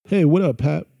Hey, what up,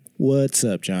 Pat? What's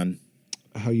up, John?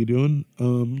 How you doing?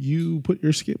 You put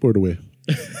your skateboard away.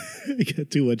 You got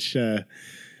too much. The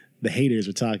haters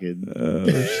are talking. Oh,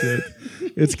 shit.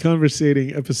 It's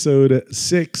Conversating, episode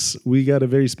 6. We got a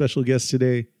very special guest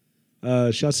today.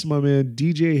 Shouts to my man,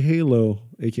 DJ Haylow,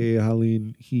 a.k.a.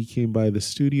 Haleen. He came by the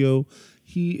studio.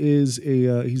 He's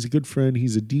a good friend.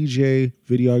 He's a DJ,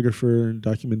 videographer,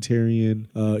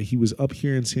 documentarian. He was up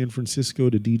here in San Francisco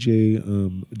to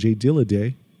DJ J Dilla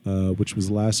Day, which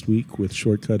was last week with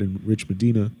Shortcut and Rich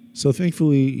Medina. So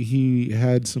thankfully, he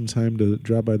had some time to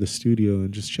drop by the studio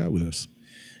and just chat with us.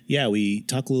 Yeah, we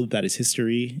talk a little bit about his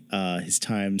history, his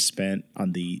time spent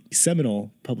on the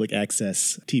seminal public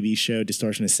access TV show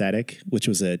Distortion is Static, which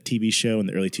was a TV show in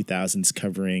the early 2000s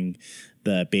covering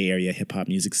the Bay Area hip-hop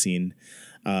music scene.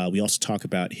 We also talk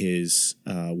about his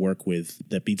work with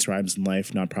the Beats, Rhymes, and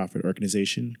Life nonprofit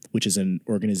organization, which is an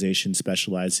organization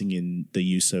specializing in the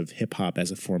use of hip-hop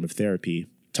as a form of therapy.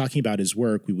 Talking about his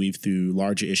work, we weave through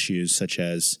larger issues such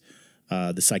as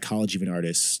the psychology of an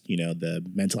artist, the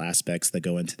mental aspects that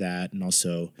go into that, and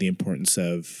also the importance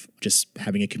of just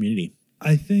having a community.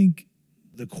 I think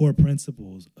the core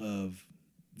principles of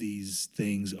these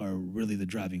things are really the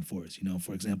driving force.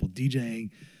 For example,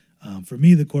 DJing, for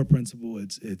me, the core principle,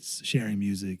 it's sharing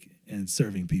music and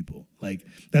serving people. Like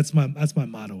that's my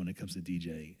motto when it comes to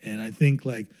DJing. And I think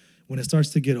when it starts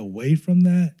to get away from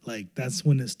that, that's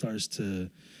when it starts to,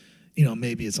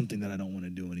 maybe it's something that I don't want to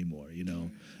do anymore,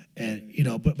 And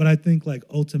but I think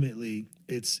ultimately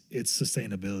it's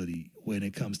sustainability when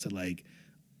it comes to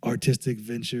artistic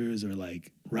ventures or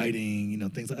writing,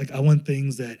 things I want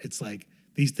things that it's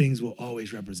these things will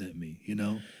always represent me,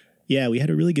 Yeah, we had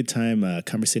a really good time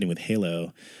conversating with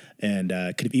Haylow, and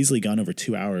could have easily gone over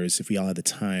 2 hours if we all had the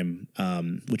time,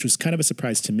 which was kind of a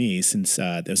surprise to me since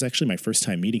that was actually my first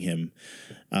time meeting him.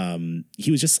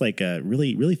 He was just a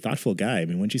really, really thoughtful guy. I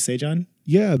mean, wouldn't you say, John?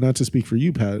 Yeah, not to speak for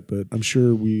you, Pat, but I'm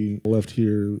sure we left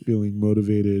here feeling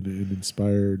motivated and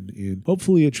inspired, and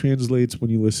hopefully it translates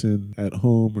when you listen at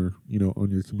home or,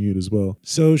 on your commute as well.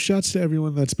 So shouts to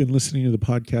everyone that's been listening to the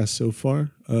podcast so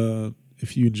far.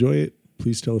 If you enjoy it,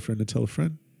 please tell a friend to tell a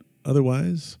friend.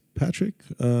 Otherwise, Patrick,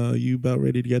 you about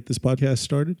ready to get this podcast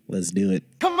started? Let's do it.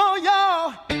 Come on,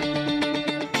 y'all.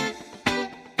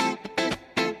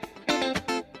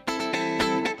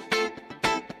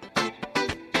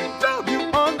 Don't you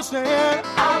understand?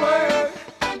 I work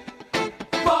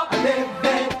for a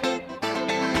living.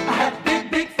 I have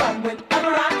big fun whenever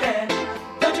I can.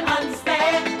 Don't you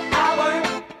understand? I work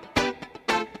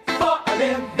for a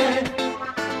living.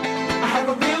 I have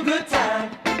a real good time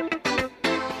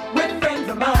with friends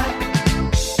of mine.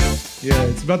 Yeah,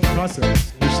 it's about the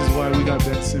process, which is why we got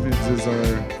Ben Simmons as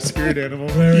our spirit animal.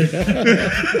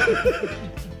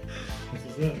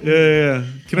 Yeah.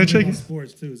 Can I check?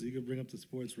 Sports too, so you can bring up the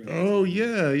sports reference. Oh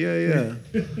yeah.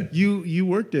 You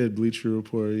worked at Bleacher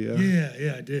Report, yeah.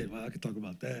 Yeah, I did. Well, I could talk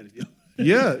about that if you.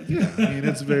 Yeah. I mean,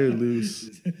 it's very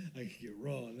loose. I could get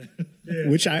raw on that.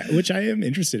 Which I am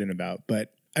interested in about.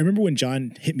 But I remember when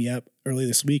John hit me up earlier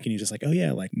this week, and he was just like, "Oh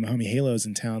yeah, my homie Haylow's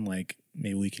in town.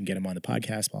 Maybe we can get him on the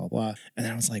podcast." Blah blah blah. And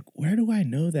then I was like, "Where do I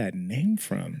know that name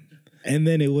from?" And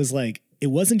then it was it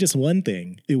wasn't just one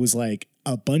thing. It was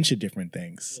a bunch of different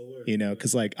things,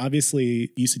 because obviously you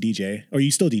used to DJ, or you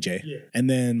still DJ, yeah. And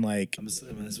then I'm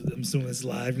assuming it's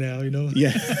live now,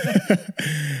 Yeah.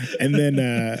 And then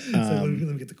let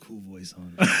me get the cool voice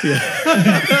on. Yeah.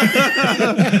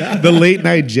 The late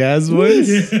night jazz voice.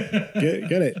 Yeah.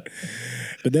 Get it.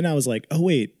 But then I was like, oh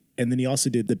wait. And then you also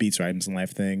did the Beats, Rhymes, and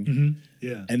Life thing. Mm-hmm.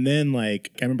 Yeah. And then I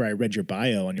remember I read your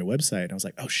bio on your website, and I was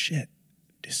like, oh shit,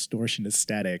 Distortion is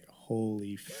Static.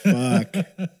 Holy fuck.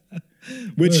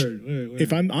 Which, word.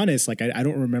 If I'm honest, I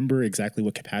don't remember exactly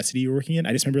what capacity you were working in.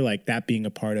 I just remember that being a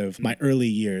part of my early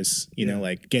years,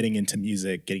 getting into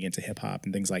music, getting into hip hop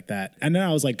and things like that. And then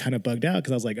I was kind of bugged out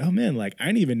because I was like, oh man, I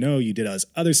didn't even know you did all this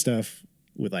other stuff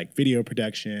with video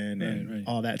production and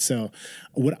all that. So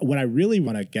what I really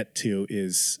want to get to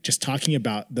is just talking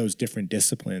about those different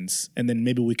disciplines, and then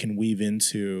maybe we can weave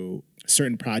into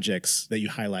certain projects that you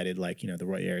highlighted, the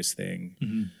Roy Ayers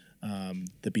thing,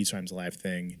 the Beats, Rhymes, Live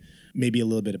thing, maybe a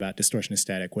little bit about Distortion is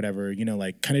Static, whatever,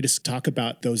 kind of just talk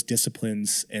about those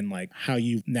disciplines and how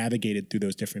you navigated through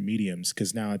those different mediums.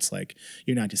 Because now it's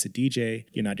you're not just a DJ,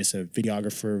 you're not just a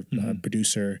videographer,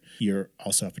 producer, you're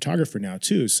also a photographer now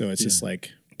too. So it's just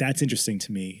that's interesting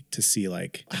to me to see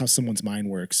how someone's mind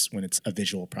works when it's a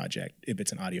visual project, if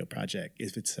it's an audio project,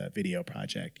 if it's a video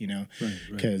project,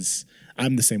 because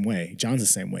I'm the same way. John's the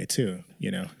same way too,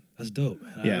 That's dope.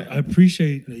 Yeah. I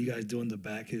appreciate you guys doing the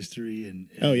back history and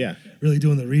oh yeah, really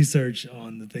doing the research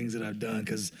on the things that I've done,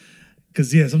 because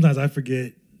Because sometimes I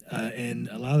forget, and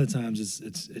a lot of the times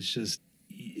it's just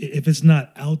if it's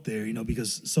not out there,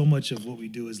 because so much of what we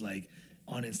do is like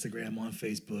on Instagram, on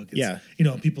Facebook.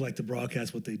 It's, people like to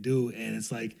broadcast what they do, and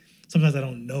it's like sometimes I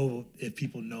don't know if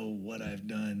people know what I've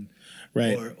done,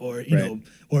 right? Or you know,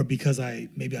 or because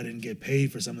maybe I didn't get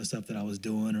paid for some of the stuff that I was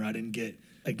doing, or I didn't get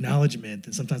acknowledgement,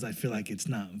 and sometimes I feel like it's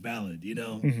not valid,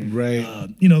 Right.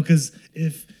 Because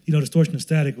if Distortion of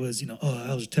Static was, that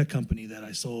was a tech company that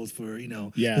I sold for,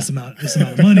 this amount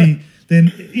of money,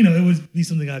 then it would be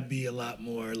something I'd be a lot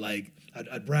more like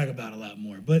I'd brag about a lot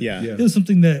more. But it was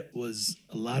something that was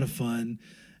a lot of fun.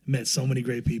 Met so many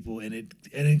great people, and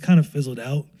it kind of fizzled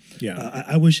out.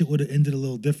 I wish it would have ended a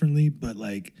little differently, but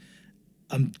like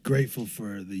I'm grateful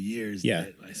for the years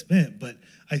that I spent. But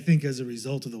I think as a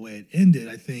result of the way it ended,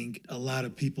 I think a lot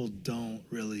of people don't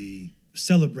really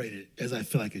celebrate it as I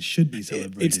feel like it should be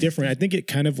celebrated. It's different. I think it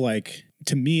kind of like,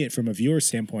 to me, from a viewer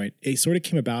standpoint, it sort of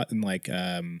came about in like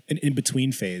an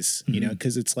in-between phase,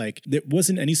 because it's like there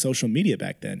wasn't any social media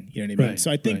back then, you know what I mean? Right,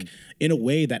 so I think in a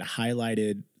way that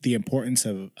highlighted the importance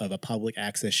of a public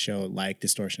access show like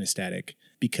Distortion of Static,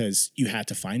 because you had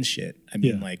to find shit. I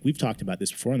mean, like we've talked about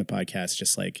this before on the podcast,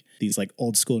 just like these like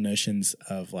old school notions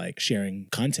of like sharing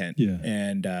content.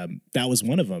 And that was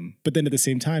one of them. But then at the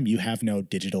same time, you have no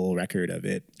digital record of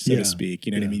it, so to speak.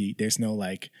 You know what I mean? There's no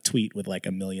like tweet with like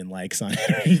 1 million likes on it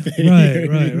or anything.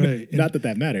 Right. Not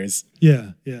that matters.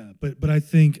 Yeah. But I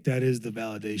think that is the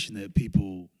validation that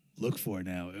people look for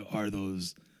now, are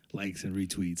those likes and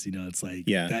retweets. It's like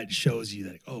that shows you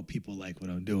that, oh, people like what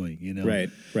I'm doing, Right.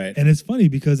 And it's funny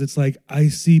because it's like I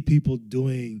see people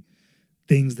doing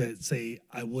things that say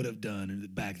I would have done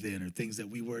back then, or things that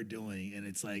we were doing, and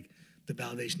it's like the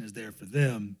validation is there for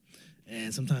them.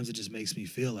 And sometimes it just makes me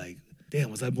feel like,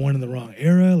 damn, was I born in the wrong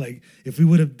era? Like, if we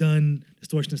would have done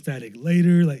Distortion of Static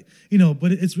later, like,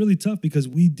 but it's really tough because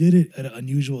we did it at an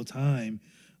unusual time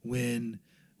when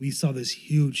we saw this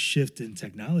huge shift in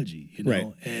technology,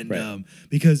 And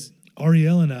because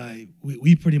Ariel and I,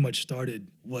 we pretty much started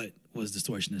what was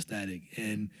Distortion of Static,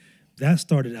 and that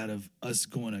started out of us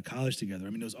going to college together. I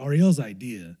mean, it was Ariel's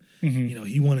idea.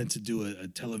 He wanted to do a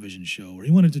television show, or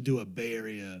he wanted to do a Bay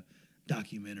Area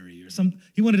documentary, or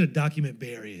he wanted to document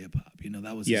Bay Area hip hop.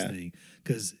 That was his thing,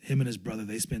 because him and his brother,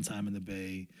 they spent time in the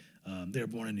Bay. They were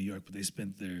born in New York, but they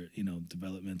spent their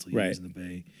developmental years in the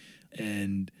Bay.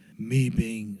 And me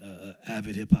being an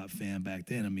avid hip hop fan back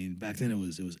then, it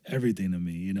was everything to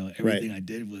me. Everything I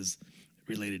did was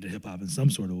related to hip hop in some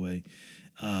sort of way.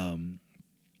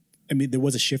 There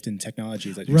was a shift in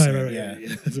technologies. Like right.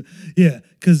 Yeah,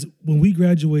 because when we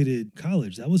graduated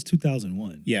college, that was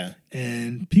 2001. Yeah.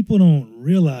 And people don't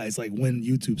realize like when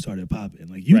YouTube started popping.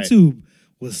 Like YouTube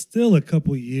was still a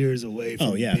couple years away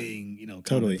from being,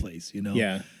 commonplace,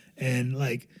 Yeah. And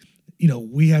like,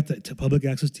 we had to public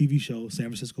access TV show, San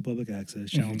Francisco Public Access,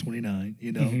 Channel 29,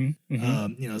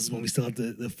 this is when we still have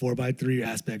the 4:3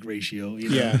 aspect ratio, and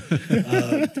You're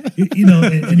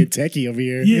techie over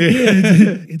here.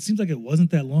 It seems like it wasn't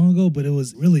that long ago, but it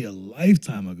was really a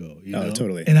lifetime ago, Oh,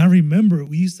 totally. And I remember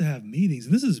we used to have meetings,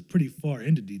 and this is pretty far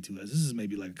into D2S. This is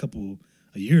maybe like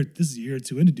a year or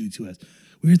two into D2S.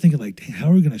 We were thinking like, dang,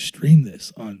 how are we going to stream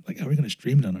this on, like, how are we going to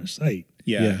stream it on our site?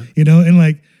 Yeah. And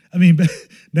like,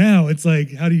 now it's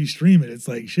like, how do you stream it? It's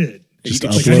like, shit. Just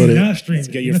like, upload it. Not stream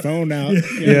Get your phone out.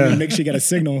 Make sure you got a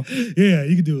signal. Yeah,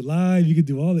 you could do it live. You could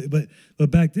do all that. But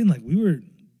back then, like, we were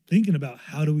thinking about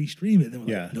how do we stream it. And then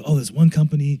we're like, there's one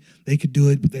company, they could do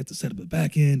it, but they have to set up a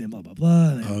back end and blah, blah, blah.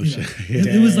 And, shit.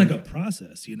 It was like a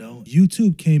process,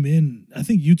 YouTube came in. I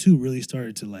think YouTube really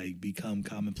started to like become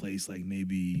commonplace, like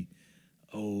maybe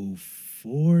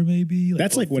 04, maybe.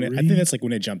 That's like when I think that's like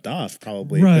when it jumped off,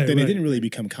 probably. Right, but then it didn't really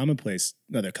become commonplace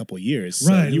another couple of years.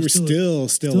 So right. you were still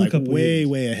like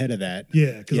way ahead of that.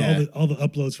 Yeah, because all the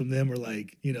uploads from them were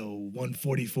like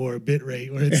 144 bit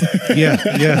rate, where it's like,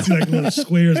 it's like little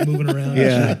squares moving around.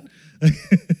 Yeah.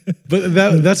 But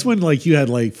that's when like you had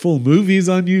like full movies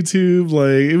on YouTube.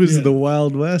 Like it was the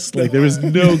Wild West. Like there was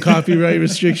no copyright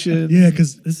restriction. Yeah,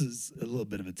 because this is a little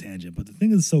bit of a tangent, but the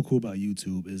thing that's so cool about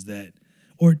YouTube is that,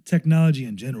 or technology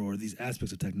in general, or these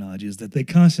aspects of technology, is that they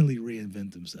constantly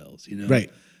reinvent themselves, Right.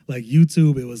 Like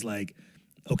YouTube, it was like,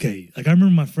 okay, like I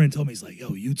remember my friend told me, he's like, yo,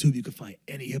 YouTube, you could find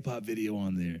any hip hop video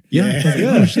on there. Yeah. I was like,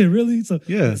 oh shit, really? So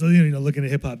yeah. So looking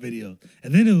at hip hop video.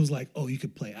 And then it was like, oh, you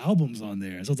could play albums on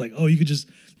there. So it's like, oh, you could just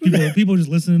people just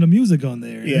listening to music on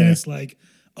there. And then it's like,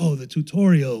 oh, the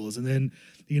tutorials, and then,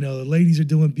 the ladies are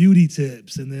doing beauty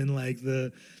tips, and then like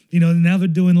now they're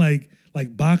doing like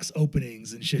box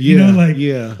openings and shit. Like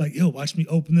yo, watch me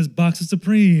open this box of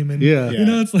Supreme, and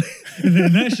it's like, and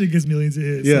then that shit gets millions of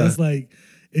hits. So it's like,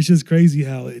 it's just crazy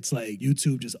how it's like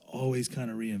YouTube just always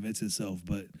kind of reinvents itself.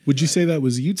 But Would you say that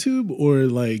was YouTube or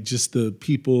like just the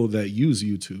people that use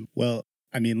YouTube? Well,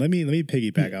 I mean, let me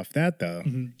piggyback off that though.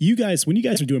 You guys, when you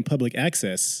guys were doing public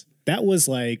access, that was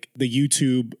like the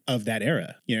YouTube of that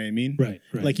era. You know what I mean? Right.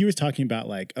 Like you were talking about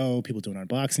like, oh, people doing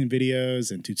unboxing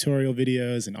videos and tutorial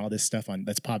videos and all this stuff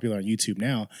that's popular on YouTube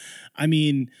now. I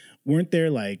mean, weren't there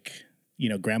like,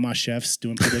 grandma chefs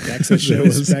doing public access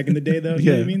shows back in the day though?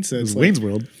 You know what I mean? So it's like, Wayne's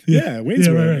World. Yeah, Wayne's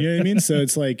World. Right. You know what I mean? So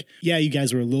it's like, yeah, you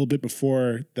guys were a little bit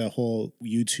before the whole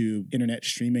YouTube internet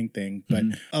streaming thing, but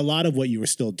a lot of what you were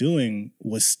still doing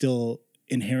was still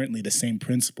inherently the same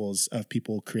principles of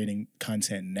people creating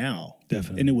content now.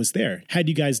 Definitely. And it was there. Had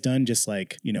you guys done just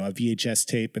like, a VHS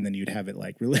tape and then you'd have it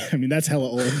like really, I mean, that's hella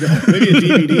old. Maybe a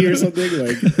DVD or something.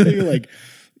 Like, maybe like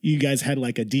you guys had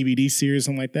like a DVD series or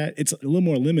something like that. It's a little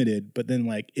more limited, but then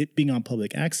like it being on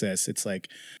public access, it's like,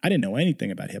 I didn't know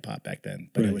anything about hip hop back then,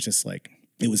 but it was just like,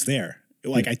 it was there.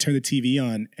 Like I turned the TV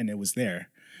on and it was there.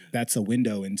 That's a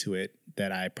window into it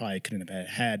that I probably couldn't have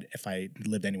had if I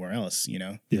lived anywhere else,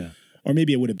 Yeah. Or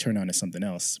maybe it would have turned on to something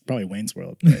else. Probably Wayne's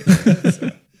World. Right? So.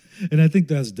 And I think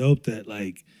that's dope that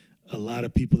like a lot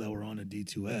of people that were on the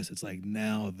D2S, it's like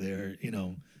now they're,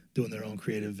 doing their own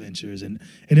creative ventures. And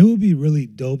it would be really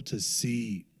dope to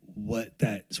see what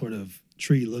that sort of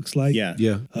tree looks like.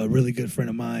 Yeah. A really good friend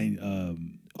of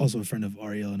mine, also a friend of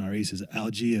Ariel and Aris, is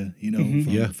Algia,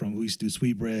 from who used to do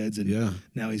Sweetbreads, and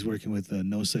now he's working with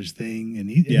No Such Thing, and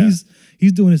he's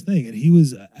doing his thing, and he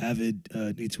was an avid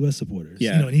D2S supporter.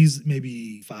 And he's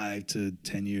maybe 5 to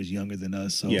 10 years younger than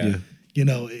us, so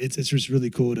it's just really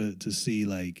cool to see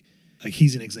like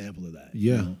he's an example of that.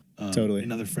 Totally.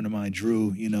 Another friend of mine,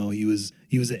 Drew, he was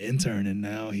an intern, and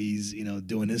now he's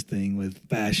doing his thing with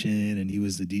fashion, and he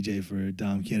was the DJ for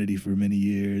Dom Kennedy for many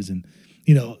years, and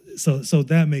so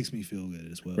that makes me feel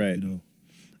good as well. Right. And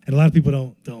a lot of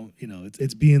people don't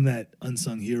it's being that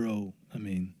unsung hero. I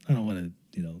mean, I don't want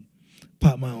to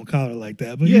pop my own collar like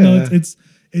that, but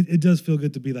it does feel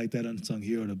good to be like that unsung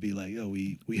hero, to be like,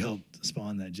 we helped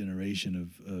spawn that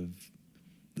generation of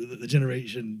the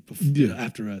generation before,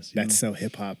 after us. That's so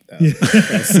hip hop, though.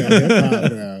 That's so hip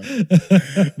hop,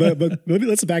 though. But maybe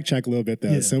let's backtrack a little bit,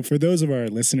 though. So for those of our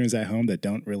listeners at home that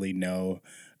don't really know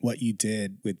what you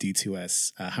did with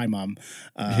D2S, hi mom.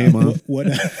 Hey mom. What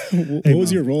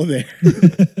was your role there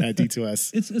at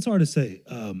D2S? It's hard to say.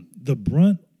 The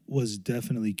brunt was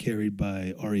definitely carried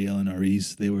by Ariel and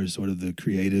Aris. They were sort of the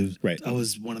creatives. Right. I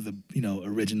was one of the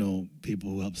original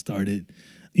people who helped start it.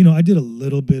 I did a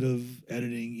little bit of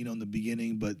editing, in the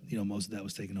beginning, but most of that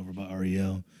was taken over by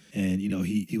Ariel, and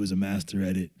he was a master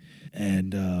at it,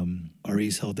 and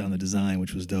Aris held down the design,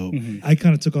 which was dope. I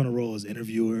kind of took on a role as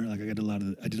interviewer. Like I did a lot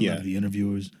of the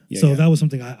interviewers, so that was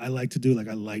something I like to do. Like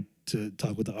I like to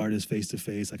talk with the artist face to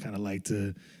face. I kind of like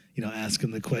to ask them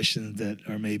the questions that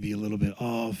are maybe a little bit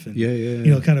off, and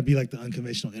kind of be like the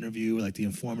unconventional interview, like the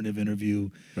informative interview,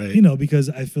 right? Because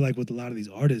I feel like with a lot of these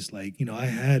artists, like I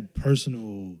had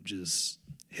personal just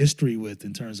history with,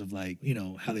 in terms of like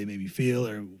how they made me feel,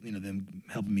 or them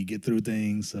helping me get through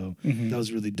things. So that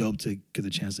was really dope to get the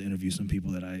chance to interview some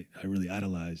people that I really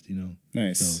idolized.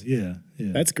 Nice. So yeah,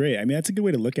 that's great. I mean, that's a good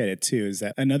way to look at it too. Is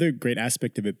that another great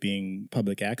aspect of it being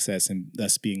public access and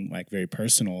thus being like very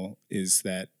personal is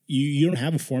that you don't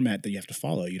have a format that you have to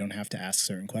follow. You don't have to ask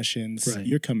certain questions. Right.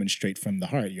 You're coming straight from the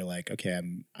heart. You're like, okay,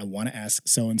 I want to ask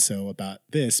so-and-so about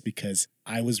this because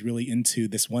I was really into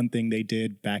this one thing they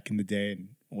did back in the day and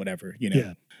whatever,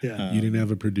 Yeah. You didn't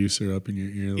have a producer up in your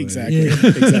ear. Like, Exactly.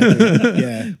 Exactly.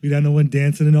 Yeah. We got no one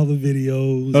dancing in all the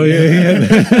videos. Oh yeah.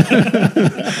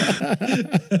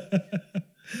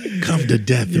 Come to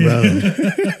death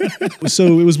row.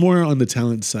 So it was more on the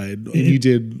talent side, and you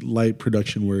did light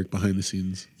production work behind the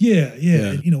scenes. Yeah.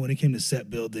 And, when it came to set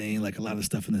building, like a lot of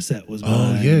stuff in the set was mine.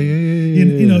 Oh yeah.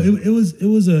 And, it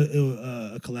was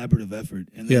a collaborative effort.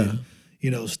 And then,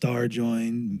 Star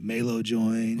joined, Haylow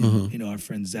joined, and, our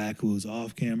friend Zach, who was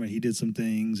off camera, he did some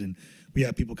things, and we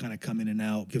had people kind of come in and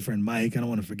out. Good friend Mike, I don't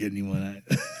want to forget anyone.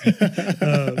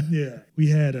 We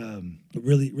had a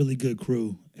really, really good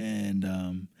crew, and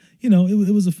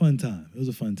it was a fun time. It was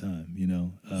a fun time,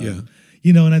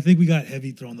 and I think we got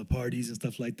heavy throwing the parties and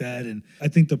stuff like that, and I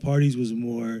think the parties was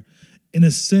more, in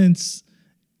a sense,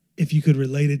 if you could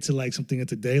relate it to like something of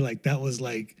today, like that was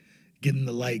like getting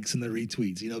the likes and the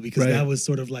retweets, because that was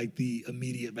sort of like the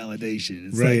immediate validation.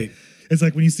 It's it's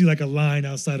like when you see like a line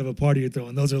outside of a party you're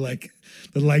throwing, those are like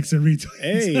the likes and retweets.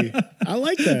 Hey, I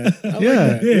like that.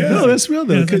 Yeah. No, that's real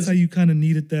though. That's how you kind of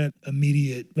needed that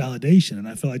immediate validation. And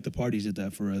I feel like the parties did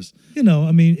that for us.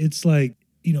 It's like,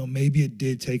 maybe it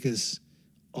did take us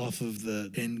off of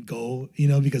the end goal, you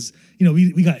know, because, you know,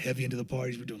 we got heavy into the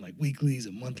parties. We're doing like weeklies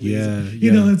and monthlies. Yeah,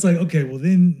 You know, it's like, okay, well,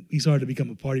 then we started to become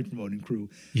a party promoting crew.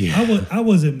 Yeah. I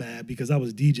wasn't mad because I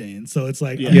was DJing. So it's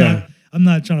like, Yeah. I'm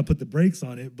not trying to put the brakes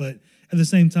on it. But at the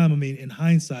same time, I mean, in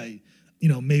hindsight, you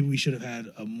know, maybe we should have had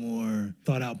a more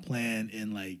thought out plan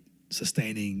in like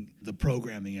sustaining the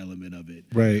programming element of it.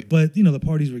 Right. But, you know, the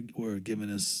parties were giving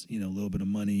us, you know, a little bit of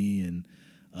money and,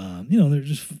 you know, they're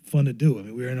just fun to do. I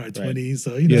mean, we were in our 20s,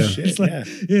 so, you know, Yeah. it's like,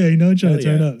 you know, trying to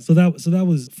turn yeah. up. So that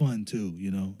was fun too,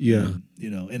 you know. Yeah. You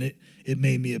know, and it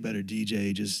made me a better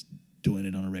DJ just doing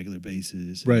it on a regular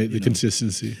basis. Right. You The know.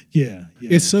 consistency. Yeah.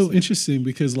 It's so interesting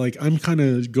because like I'm kind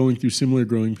of going through similar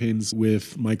growing pains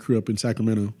with my crew up in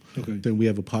Sacramento. Okay. Then we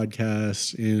have a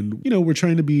podcast and, you know, we're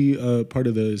trying to be a part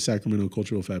of the Sacramento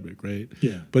cultural fabric, right?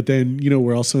 Yeah. But then, you know,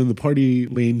 we're also in the party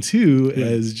lane too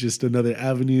as just another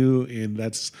avenue. And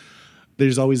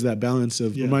there's always that balance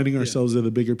of reminding ourselves of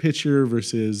the bigger picture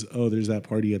versus, oh, there's that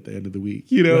party at the end of the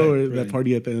week, you know, or that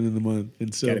party at the end of the month.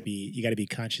 And so you gotta be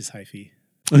conscious hyphy.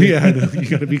 yeah, I know. You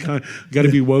gotta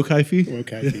be woke hyphy. Woke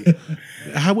hyphy.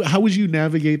 How would you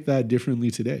navigate that differently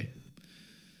today?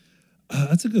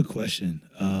 That's a good question.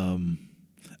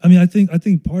 I mean, I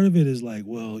think part of it is like,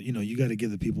 well, you know, you got to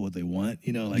give the people what they want.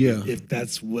 You know, like if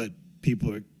that's what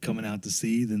people are coming out to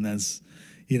see, then that's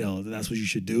what you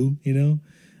should do. You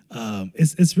know,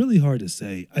 it's really hard to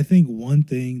say. I think one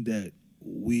thing that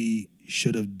we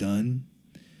should have done,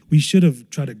 we should have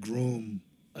tried to groom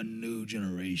a new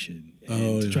generation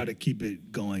and to try to keep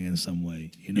it going in some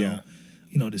way. You know,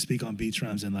 you know, to speak on Beats,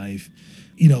 Rhymes, and Life.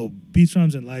 You know, Beats,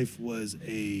 Rhymes, and Life was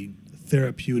a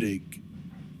therapeutic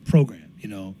program, you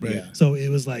know. Right. So it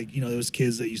was like, you know, there was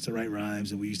kids that used to write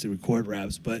rhymes and we used to record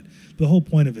raps, but the whole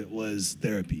point of it was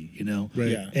therapy, you know. Right.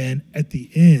 Yeah. And at the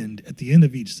end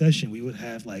of each session, we would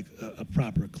have like a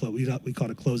proper close. We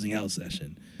called it a closing out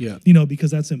session. Yeah. You know, because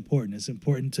that's important. It's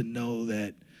important to know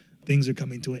that things are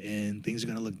coming to an end. Things are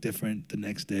going to look different the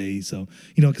next day. So,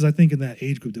 you know, because I think in that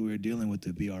age group that we were dealing with,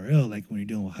 the BRL, like when you're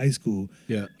dealing with high school,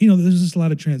 you know, there's just a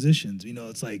lot of transitions. You know,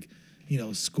 it's like, you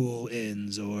know, school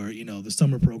ends or, you know, the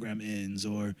summer program ends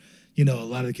or, you know, a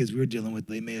lot of the kids we were dealing with,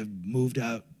 they may have moved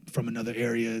out from another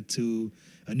area to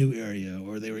a new area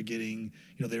or they were getting,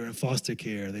 you know, they were in foster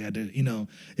care. They had to, you know,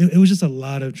 it was just a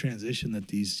lot of transition that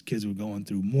these kids were going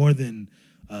through more than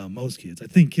most kids. I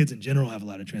think kids in general have a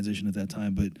lot of transition at that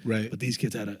time, but these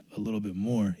kids had a little bit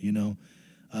more, you know.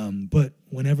 But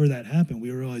whenever that happened, we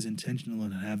were always intentional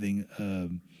in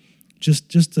having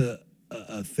just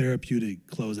a therapeutic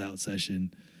closeout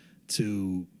session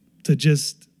to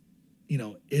just, you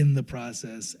know, end the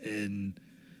process and,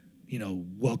 you know,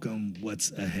 welcome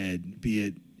what's ahead, be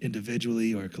it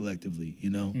individually or collectively, you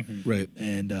know? Mm-hmm. Right.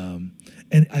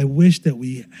 And I wish that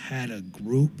we had a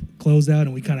group closeout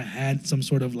and we kind of had some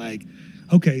sort of like,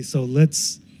 okay, so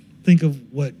let's think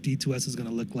of what D2S is going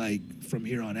to look like from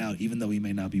here on out, even though we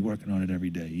may not be working on it every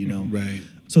day, you know? Right.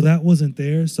 So that wasn't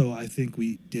there. So I think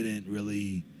we didn't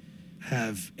really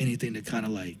have anything to kind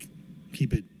of like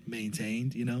keep it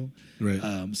maintained, you know? Right.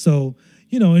 So,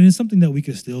 you know, and it's something that we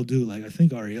could still do. Like I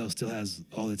think REL still has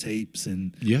all the tapes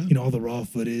and, you know, all the raw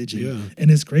footage. And,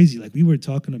 and it's crazy. Like we were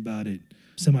talking about it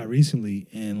semi-recently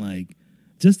and like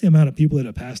just the amount of people that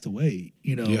have passed away,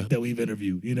 you know, that we've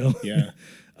interviewed, you know?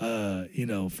 You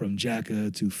know, from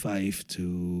Jacka to Fife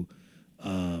to,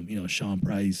 you know, Sean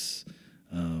Price.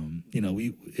 You know,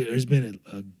 there's been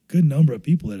a good number of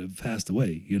people that have passed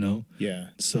away, you know? Yeah.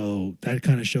 So that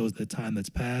kind of shows the time that's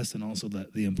passed and also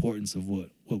the importance of what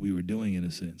we were doing in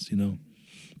a sense, you know?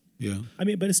 Yeah. I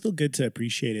mean, but it's still good to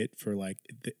appreciate it for like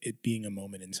it being a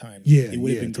moment in time. Yeah. It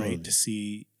would have been totally. great to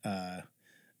see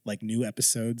like new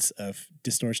episodes of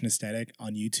Distortion Aesthetic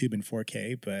on YouTube in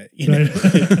 4K, but you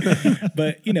know,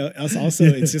 but you know, also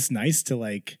it's just nice to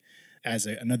like, as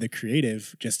another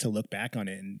creative, just to look back on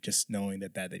it and just knowing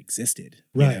that existed.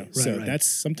 Right. So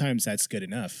sometimes that's good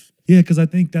enough. Yeah, because I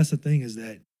think that's the thing is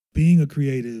that being a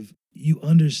creative, you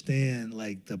understand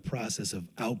like the process of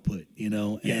output, you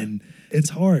know, and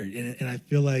it's hard. And I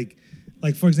feel like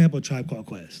for example, Tribe Called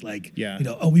Quest, like, you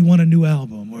know, oh, we want a new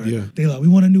album, or they like, we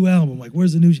want a new album. Like,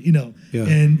 where's the new, you know?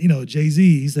 And, you know,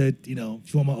 Jay-Z, he said, you know,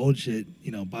 if you want my old shit,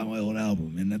 you know, buy my old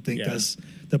album. And I think that's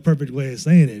the perfect way of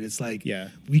saying it. It's like,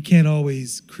 we can't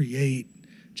always create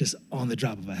just on the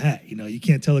drop of a hat. You know, you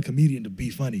can't tell a comedian to be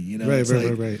funny, you know?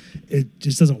 Right. It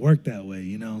just doesn't work that way,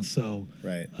 you know? So,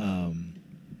 Right.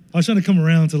 I was trying to come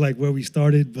around to like where we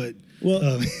started, but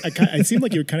well, it seemed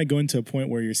like you were kind of going to a point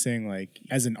where you're saying like,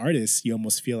 as an artist, you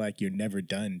almost feel like you're never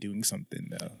done doing something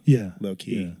though. Yeah. Low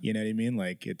key. Yeah. You know what I mean?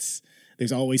 Like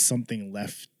there's always something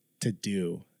left to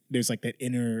do there's like that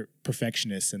inner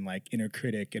perfectionist and like inner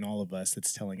critic in all of us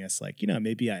that's telling us like,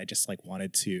 maybe I just like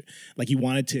wanted to, like you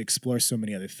wanted to explore so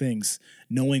many other things,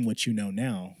 knowing what you know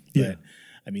now. But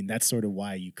I mean, that's sort of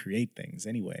why you create things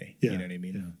anyway. You know what I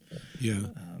mean? Yeah.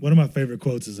 One of my favorite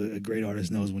quotes is a great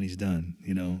artist knows when he's done,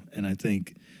 and I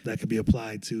think that could be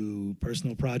applied to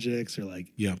personal projects or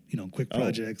like, quick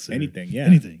projects. Or anything,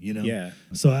 anything, Yeah.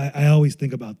 So I always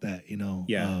think about that,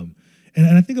 Yeah.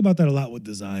 And I think about that a lot with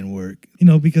design work,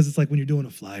 because it's like when you're doing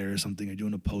a flyer or something or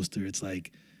doing a poster, it's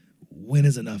like, when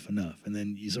is enough? And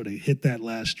then you sort of hit that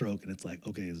last stroke and it's like,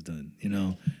 okay, it's done,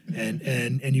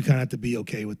 and you kind of have to be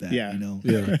okay with that,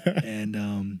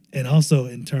 and also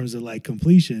in terms of like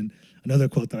completion, another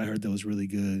quote that I heard that was really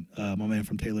good, my man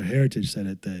from Taylor Heritage said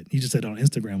it, that he just said it on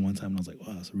Instagram one time and I was like,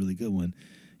 wow, that's a really good one.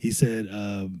 He said,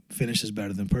 finish is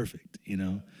better than perfect,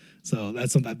 So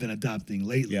that's something I've been adopting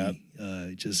lately,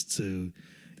 just to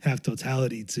have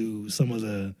totality to some of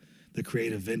the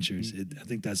creative ventures. I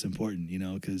think that's important,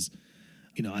 because,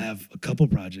 I have a couple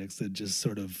projects that just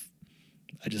sort of,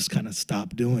 I just kind of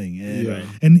stopped doing.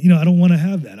 And I don't want to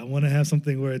have that. I want to have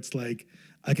something where it's like,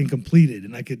 I can complete it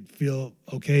and I could feel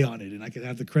okay on it and I could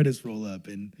have the credits roll up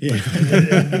and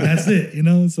that's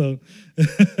it, So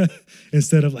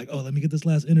instead of like, oh, let me get this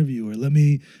last interview or let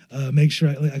me make sure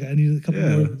I need a couple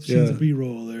more scenes of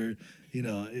B-roll or,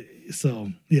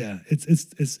 so yeah,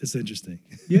 it's interesting.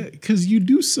 Yeah, because you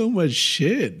do so much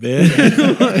shit, man.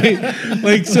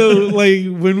 like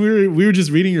when we were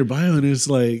just reading your bio and it's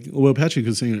like, well, Patrick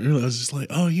was saying it earlier, I was just like,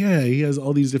 oh yeah, he has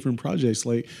all these different projects.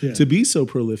 Like to be so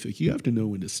prolific, you have to know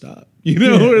when to stop,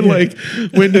 like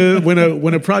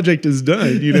when a project is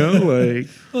done, like.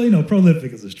 Well,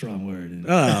 prolific is a strong word.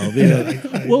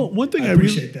 One thing I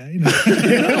appreciate that.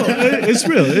 It's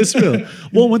real.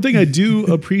 Well, one thing I do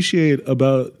appreciate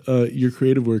about your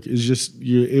creative work is just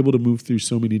you're able to move through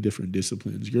so many different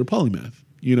disciplines. You're a polymath,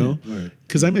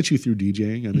 because I met you through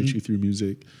DJing, I met you through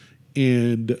music.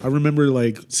 And I remember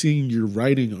like seeing your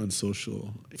writing on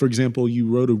social. For example, you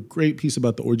wrote a great piece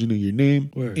about the origin of your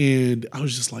name. Word. And I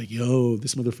was just like, yo,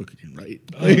 this motherfucker can write.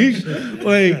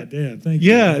 God damn, thank you.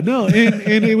 Yeah, no.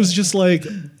 And it was just like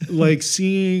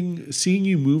seeing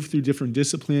you move through different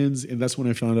disciplines. And that's when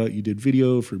I found out you did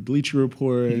video for Bleacher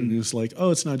Report. And it's like,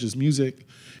 oh, it's not just music.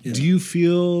 Yeah. Do you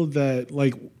feel that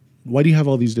like, why do you have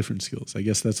all these different skills? I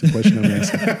guess that's the question I'm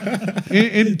asking.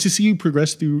 and to see you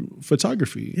progress through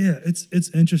photography. Yeah, it's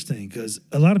interesting because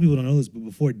a lot of people don't know this, but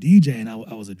before DJing,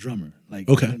 I was a drummer. Like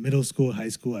in middle school, high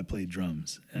school, I played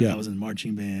drums. And I was in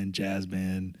marching band, jazz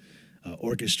band,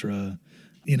 orchestra.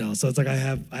 So it's like I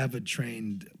have a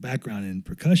trained background in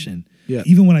percussion. Yeah.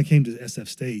 Even when I came to SF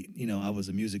State, I was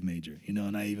a music major,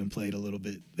 and I even played a little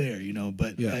bit there,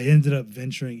 but I ended up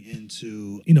venturing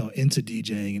into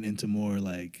DJing and into more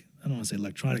like, I don't want to say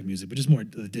electronic music, but just more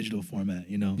the digital format,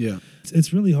 Yeah.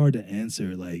 It's really hard to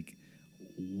answer like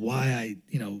why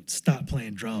I, stopped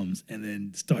playing drums and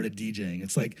then started DJing.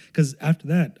 It's like, because after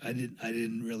that, I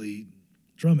didn't really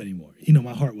drum anymore.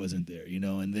 My heart wasn't there,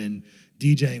 and then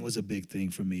DJing was a big thing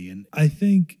for me. And I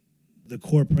think the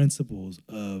core principles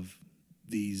of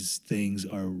these things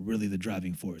are really the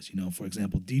driving force. For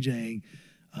example, DJing,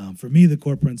 for me, the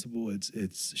core principle,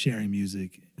 it's sharing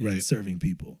music and serving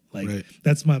people. Like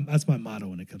that's my motto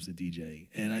when it comes to DJing.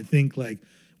 And I think like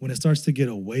when it starts to get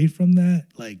away from that,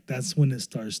 like that's when it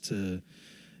starts to,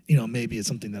 maybe it's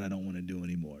something that I don't want to do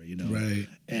anymore, Right.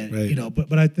 And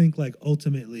but I think like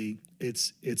ultimately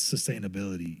it's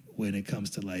sustainability when it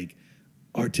comes to like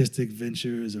artistic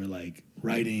ventures or like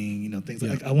writing, things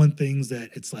like I want things that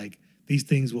it's like these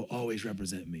things will always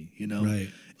represent me, Right.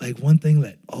 Like one thing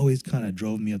that always kind of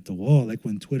drove me up the wall, like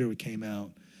when Twitter came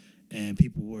out and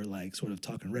people were like sort of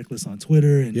talking reckless on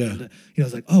Twitter and I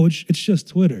was like, oh, it's just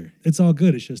Twitter. It's all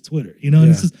good. It's just Twitter. And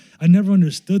it's just, I never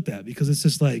understood that because it's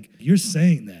just like you're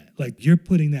saying that, like you're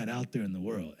putting that out there in the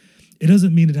world. It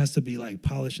doesn't mean it has to be like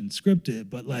polished and scripted,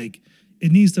 but like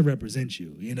it needs to represent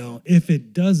you, If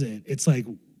it doesn't, it's like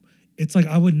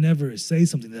I would never say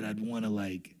something that I'd want to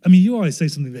like. I mean, you always say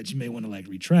something that you may want to like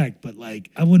retract, but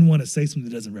like I wouldn't want to say something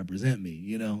that doesn't represent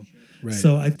me, Right.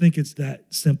 So I think it's that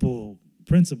simple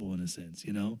principle in a sense,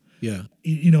 Yeah.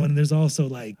 And there's also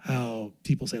like how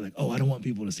people say like, oh, I don't want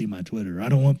people to see my Twitter. I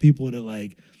don't want people to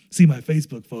like see my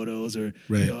Facebook photos or,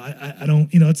 I don't,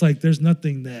 it's like there's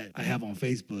nothing that I have on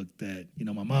Facebook that,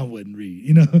 my mom wouldn't read,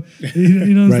 you know what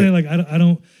I'm saying? Like I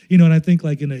don't, and I think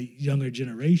like in a younger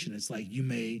generation, it's like you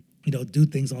may, do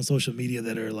things on social media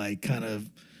that are like kind of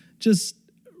just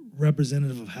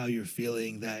representative of how you're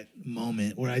feeling that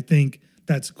moment where I think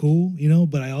that's cool,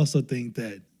 but I also think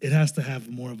that it has to have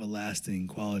more of a lasting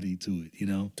quality to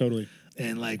it, Totally.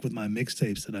 And like with my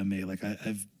mixtapes that I made, like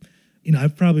I've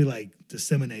probably like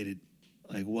disseminated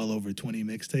like well over 20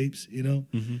 mixtapes,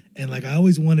 and like I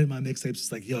always wanted my mixtapes.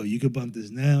 It's like, yo, you could bump this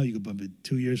now, you could bump it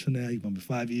 2 years from now, you can bump it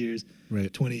 5 years,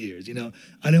 right, 20 years.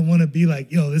 I didn't want to be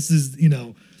like, yo, this is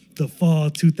the fall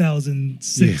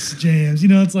 2006 jams.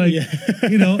 It's like,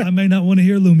 I may not want to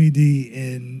hear Lumi D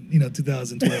in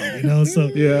 2012. So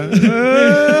yeah.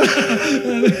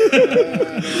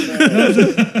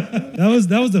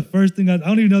 That was the first thing. I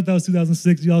don't even know if that was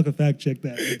 2006. Y'all can fact check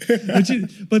that.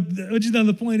 But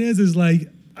the point is like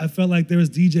I felt like there was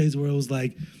DJs where it was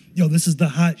like, yo, this is the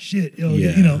hot shit. Yo,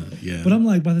 yeah. But I'm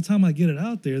like, by the time I get it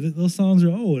out there, those songs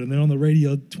are old and they're on the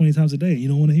radio 20 times a day. And you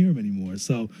don't want to hear them anymore.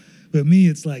 So, but me,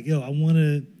 it's like, yo, I want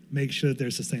to make sure that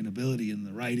there's sustainability in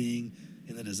the writing,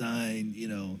 in the design,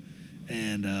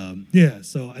 and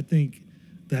so I think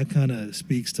that kind of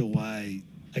speaks to why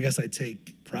I guess I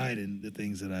take pride in the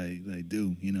things that I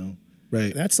do,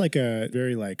 Right. That's like a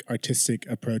very like artistic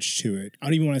approach to it. I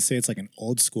don't even want to say it's like an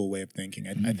old school way of thinking.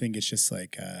 I think it's just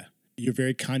like you're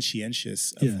very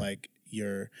conscientious of like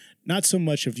your, not so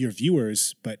much of your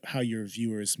viewers, but how your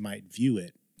viewers might view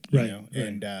it. You know? Right.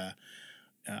 And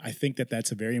I think that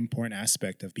that's a very important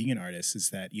aspect of being an artist, is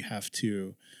that you have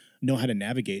to know how to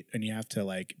navigate and you have to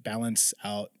like balance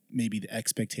out maybe the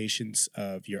expectations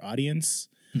of your audience,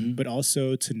 but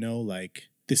also to know like,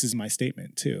 this is my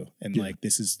statement too. And like,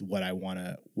 this is what I want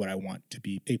to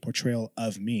be a portrayal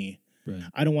of me. Right.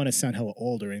 I don't want to sound hella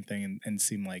old or anything and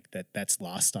seem like that's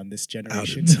lost on this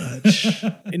generation. Out of touch.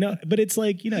 But it's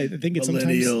like, I think it's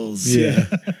millennials.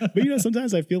 Sometimes, but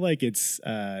sometimes I feel like it's,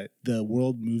 the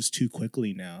world moves too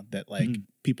quickly now that like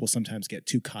people sometimes get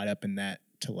too caught up in that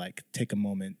to like take a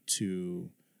moment to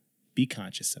be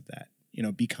conscious of that.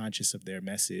 Be conscious of their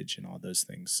message and all those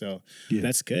things. So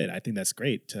that's good. I think that's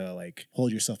great to like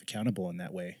hold yourself accountable in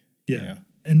that way. Yeah.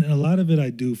 And a lot of it I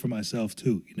do for myself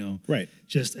too, Right.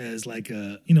 Just as like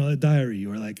a diary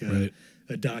or like a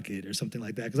docket or something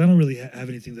like that. Because I don't really have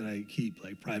anything that I keep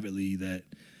like privately that,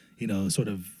 sort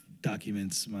of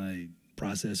documents my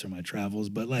process or my travels.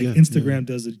 But like Instagram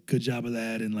does a good job of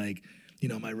that, and like,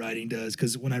 my writing does.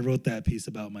 Because when I wrote that piece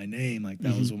about my name, like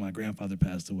that was when my grandfather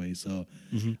passed away. So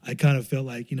I kind of felt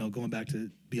like, going back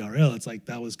to BRL, it's like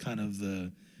that was kind of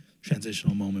the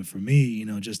transitional moment for me,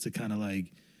 just to kind of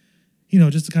like,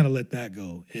 just to kind of let that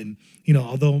go. And,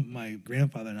 although my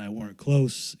grandfather and I weren't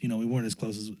close, we weren't as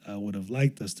close as I would have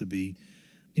liked us to be.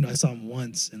 I saw him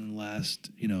once in the last,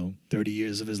 30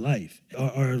 years of his life.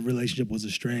 Our relationship was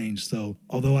estranged. So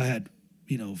although I had,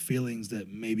 feelings that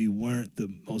maybe weren't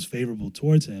the most favorable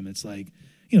towards him, it's like,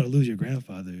 lose your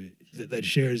grandfather that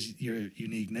shares your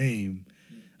unique name.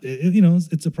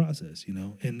 It's a process,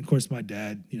 And of course, my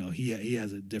dad, he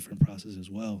has a different process as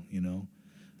well,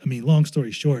 I mean, long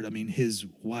story short, his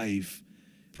wife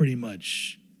pretty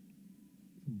much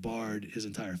barred his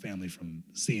entire family from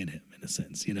seeing him in a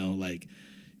sense,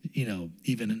 even,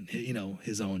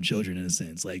 his own children in a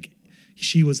sense. Like,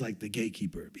 she was like the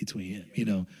gatekeeper between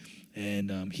him,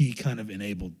 and he kind of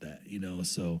enabled that,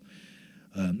 so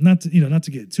not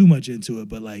to get too much into it,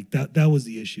 but like that was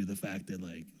the issue, the fact that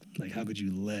like how could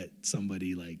you let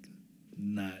somebody like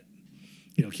not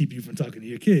keep you from talking to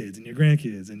your kids and your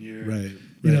grandkids and your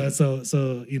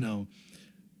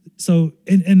so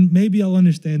and maybe I'll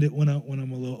understand it when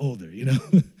I'm a little older,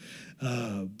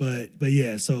 but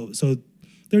yeah, so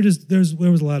there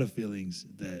was a lot of feelings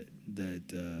that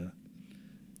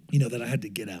that I had to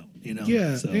get out,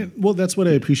 Yeah. So. And, well, that's what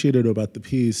I appreciated about the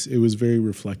piece. It was very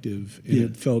reflective, and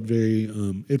it felt very,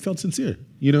 it felt sincere,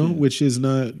 which is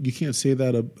not, you can't say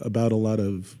that about a lot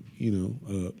of,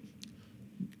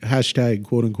 hashtag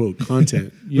quote unquote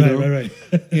content, right.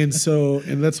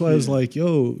 And that's why I was like,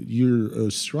 yo, you're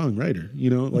a strong writer,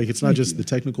 like it's not just the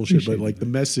technical shit, but like the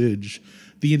message,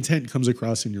 the intent comes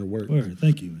across in your work. Word.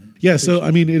 Thank you, man. Yeah. So,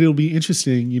 it'll be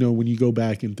interesting, when you go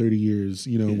back in 30 years,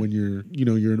 when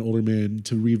you're an older man,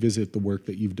 to revisit the work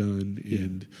that you've done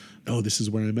and, this is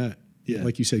where I'm at. Yeah.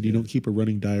 Like you said, you don't keep a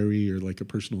running diary or like a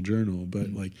personal journal, but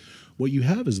like what you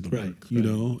have is the work,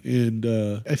 and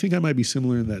I think I might be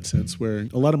similar in that sense, where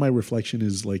a lot of my reflection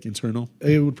is like internal.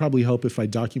 It would probably help if I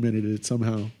documented it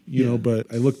somehow,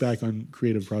 but I look back on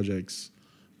creative projects.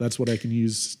 That's what I can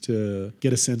use to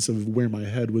get a sense of where my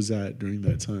head was at during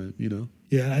that time,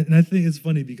 Yeah, and I think it's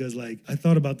funny because like I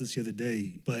thought about this the other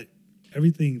day, but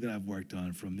everything that I've worked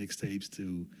on, from mixtapes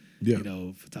to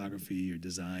photography or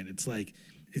design, it's like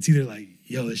it's either like,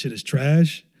 yo, this shit is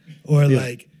trash, or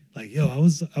like yo, I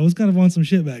was kind of on some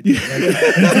shit back then.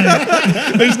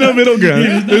 Like, there's no middle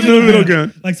ground. There's no middle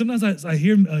ground. Like sometimes I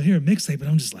hear a mixtape and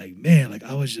I'm just like, man, like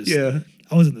I was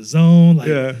I was in the zone. Like,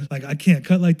 Yeah. like I can't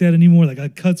cut like that anymore. Like, I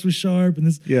cuts were sharp and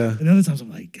this. Yeah. And other times I'm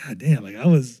like, God damn, like I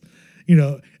was, you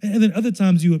know. And then other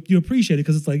times you appreciate it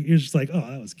because it's like you're just like, oh,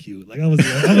 that was cute. Like I was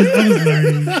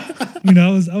learning, you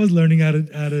know, I was learning how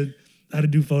to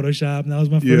do Photoshop, and that was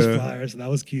my first flyer, so that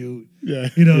was cute. Yeah.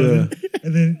 You know,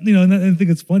 and then you know, and I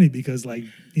think it's funny because like,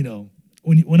 you know,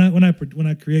 when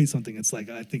I create something, it's like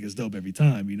I think it's dope every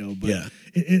time, you know. But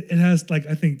it has like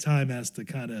I think time has to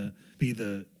kind of be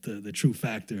the true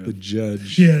factor. The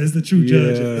judge. Yeah, it's the true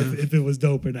judge if it was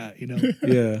dope or not, you know.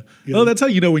 Yeah. Oh, that's how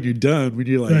you know when you're done. When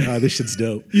you're like, this shit's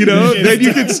dope. You know, then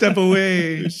you can step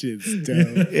away. This shit's dope.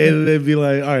 And then be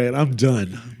like, all right, I'm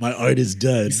done. My art is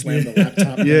done. Slam the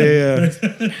laptop down. Yeah,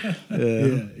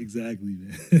 exactly,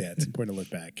 man. Yeah, it's important to look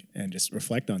back and just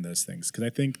reflect on those things because I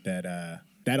think that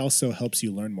that also helps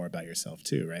you learn more about yourself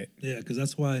too, right? Yeah, because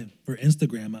that's why for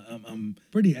Instagram, I'm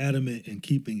pretty adamant in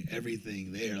keeping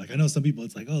everything there. Like I know some people,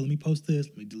 it's like, oh, let me post this,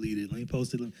 let me delete it, let me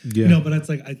post it, you know. But it's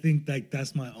like I think like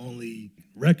that's my only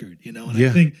record, you know. And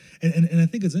I think, and I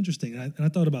think it's interesting. And I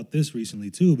thought about this recently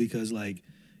too because like,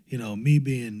 you know, me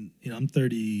being, you know, I'm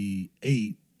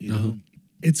 38, you know.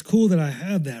 It's cool that I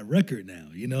have that record now,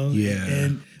 you know. Yeah.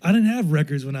 And I didn't have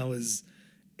records when I was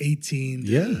 18.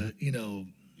 You know.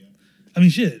 I mean,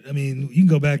 shit. I mean, you can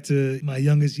go back to my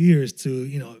youngest years to,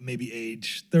 you know, maybe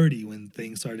age 30 when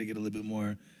things started to get a little bit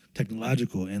more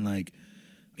technological. And like,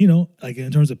 you know, like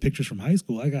in terms of pictures from high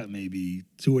school, I got maybe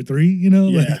 2 or 3, you know?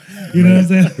 Yeah. Like, you know what I'm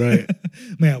saying? Right.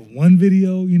 May have one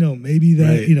video, you know, maybe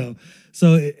that, you know.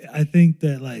 So I think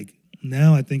that like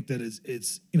now I think that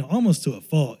it's, you know, almost to a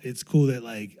fault. It's cool that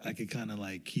like I could kind of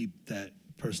like keep that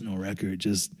personal record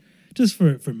just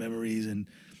for memories and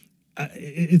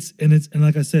and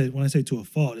like I said, when I say to a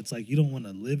fault, it's like you don't want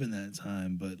to live in that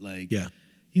time, but like,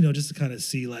 you know, just to kind of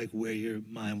see like where your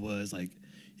mind was, like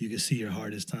you could see your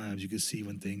hardest times, you could see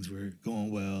when things were going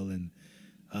well, and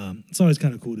it's always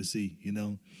kind of cool to see, you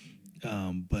know.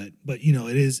 But you know,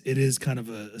 it is kind of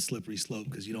a slippery slope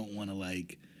because you don't want to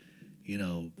like, you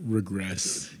know,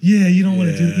 regress. Yeah, you don't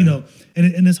want to do, you know,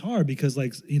 and it's hard because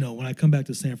like, you know, when I come back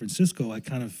to San Francisco, I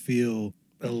kind of feel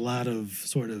a lot of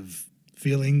sort of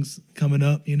feelings coming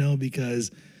up, you know, because,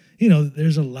 you know,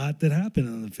 there's a lot that happened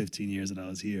in the 15 years that I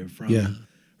was here from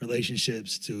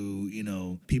relationships to, you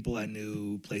know, people I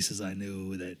knew, places I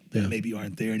knew that maybe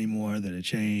aren't there anymore, that have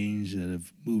changed, that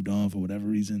have moved on for whatever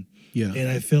reason. Yeah. And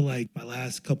I feel like my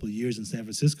last couple of years in San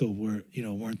Francisco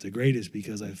weren't the greatest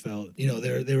because I felt, you know,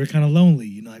 they were kind of lonely,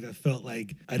 you know, like I felt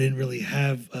like I didn't really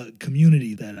have a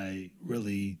community that I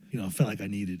really, you know, felt like I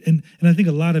needed. And I think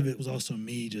a lot of it was also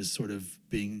me just sort of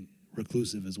being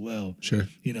reclusive as well. Sure.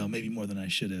 You know, maybe more than I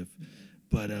should have.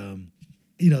 But,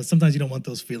 you know, sometimes you don't want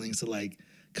those feelings to like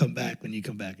come back when you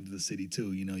come back into the city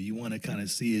too. You know, you want to kind of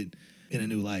see it in a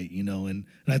new light, you know. And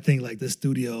I think like this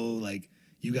studio, like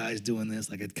you guys doing this,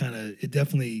 like it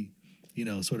definitely, you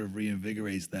know, sort of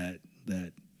reinvigorates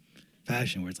that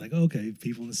passion where it's like, okay,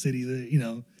 people in the city that, you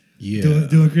know,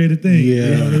 doing creative things.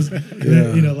 Yeah. You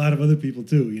know, you know, a lot of other people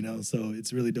too, you know. So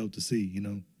it's really dope to see, you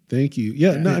know. Thank you.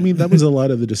 Yeah, no, I mean, that was a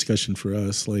lot of the discussion for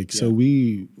us. Like, so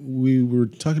we were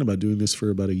talking about doing this for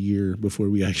about a year before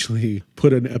we actually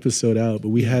put an episode out, but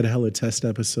we had hella test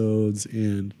episodes.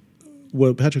 And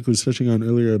what Patrick was touching on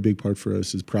earlier, a big part for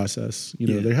us is process. You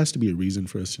know, there has to be a reason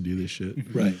for us to do this shit.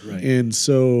 Right. And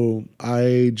so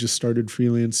I just started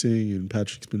freelancing, and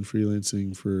Patrick's been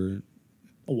freelancing for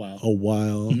a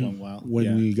while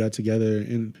when we got together.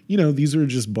 And, you know, these were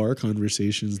just bar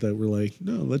conversations that were like,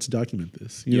 no, let's document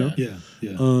this, you know? Yeah.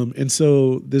 And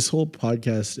so this whole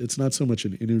podcast, it's not so much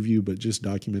an interview, but just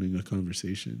documenting a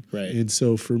conversation. Right. And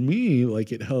so for me,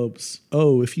 like it helps,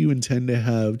 if you intend to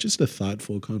have just a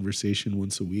thoughtful conversation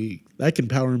once a week, that can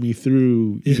power me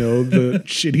through, you know, the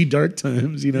shitty dark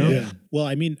times, you know? Yeah. Well,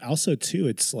 I mean, also too,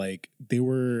 it's like there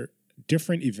were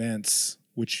different events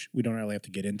which we don't really have to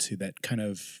get into, that kind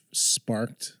of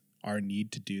sparked our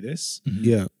need to do this. Mm-hmm.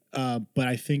 Yeah. But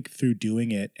I think through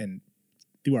doing it and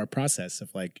through our process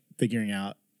of like figuring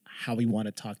out how we want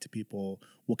to talk to people,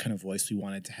 what kind of voice we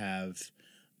wanted to have,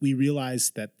 we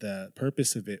realized that the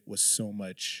purpose of it was so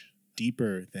much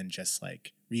deeper than just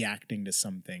like reacting to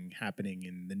something happening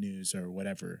in the news or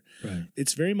whatever. Right.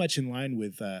 It's very much in line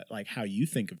with like how you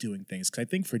think of doing things. Because I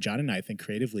think for John and I think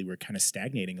creatively we're kind of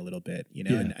stagnating a little bit, you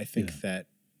know. And I think that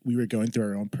we were going through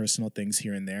our own personal things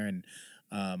here and there, and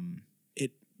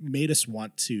it made us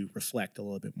want to reflect a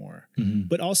little bit more. Mm-hmm.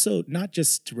 But also not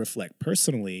just to reflect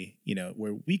personally, you know,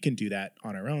 where we can do that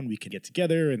on our own. We can get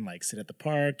together and like sit at the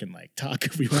park and like talk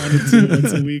if we wanted to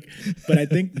once a week. But I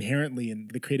think inherently in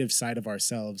the creative side of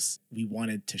ourselves, we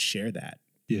wanted to share that.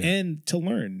 Yeah. and to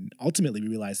learn. Ultimately, we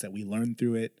realized that we learned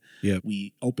through it. Yep.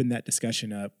 We opened that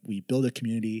discussion up. We build a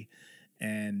community,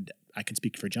 and I can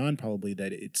speak for John probably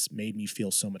that it's made me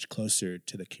feel so much closer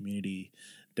to the community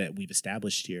that we've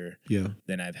established here Yeah.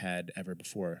 than I've had ever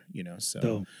before.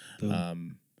 So Dope.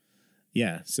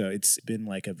 yeah, so it's been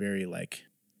like a very like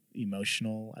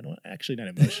emotional. I don't actually not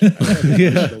emotional. I don't know if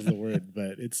emotional is the word,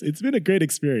 but it's been a great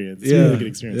experience. It's been a really good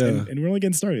experience, Yeah. and we're only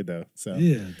getting started though. So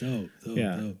Yeah, dope.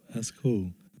 Yeah. Dope. That's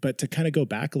cool. But to kind of go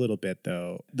back a little bit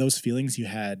though, those feelings you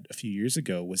had a few years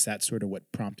ago, was that sort of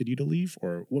what prompted you to leave,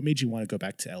 or what made you want to go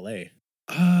back to LA?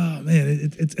 Oh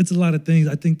man, it's a lot of things.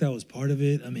 I think that was part of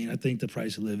it. I mean, I think the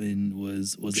price of living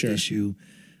was Sure. an issue.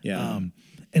 Yeah.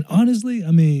 And honestly,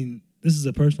 I mean, this is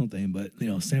a personal thing, but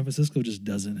San Francisco just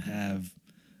doesn't have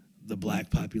the black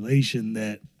population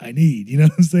that I need. You know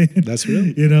what I'm saying? That's real.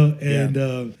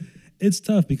 And it's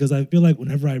tough because I feel like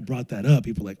whenever I brought that up,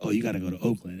 people are like, "Oh, you got to go to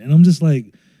Oakland," and I'm just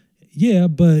like, "Yeah,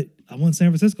 but I want San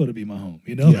Francisco to be my home,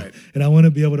 Right. and I want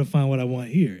to be able to find what I want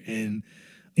here." And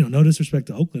no disrespect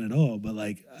to Oakland at all, but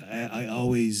like I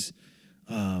always,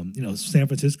 San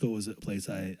Francisco was a place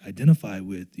I identified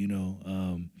with,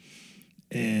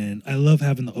 and I love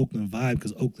having the Oakland vibe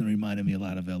because Oakland reminded me a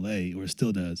lot of LA, or it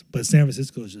still does. But San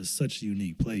Francisco is just such a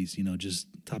unique place, just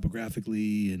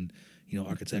topographically and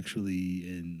architecturally,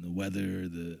 and the weather,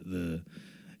 the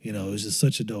it was just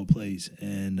such a dope place.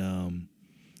 And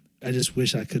I just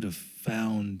wish I could have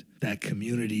found that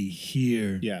community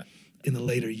here. Yeah. In the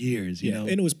later years, And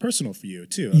it was personal for you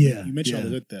too. Yeah, You mentioned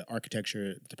all yeah. the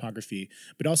architecture, topography,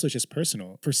 but also it's just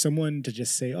personal. For someone to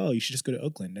just say, "Oh, you should just go to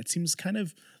Oakland," that seems kind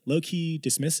of low key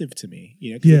dismissive to me.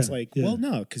 'Cause Yeah, it's like, yeah. well,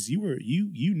 no, because you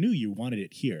knew you wanted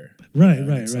it here. Right, And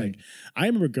right, it's right. Like, I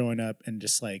remember growing up and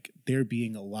just like there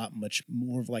being a lot much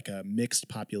more of like a mixed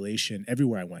population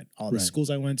everywhere I went. All the Right.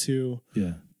 schools I went to,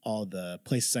 Yeah. all the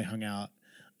places I hung out.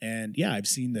 And yeah, I've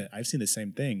seen the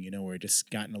same thing, where it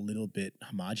just gotten a little bit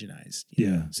homogenized.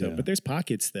 Yeah, So, yeah. but there's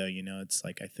pockets though, it's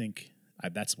like, I think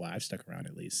that's why I've stuck around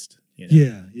at least.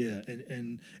 Yeah,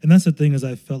 and that's the thing is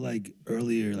I felt like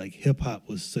earlier, like hip hop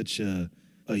was such a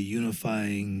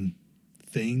unifying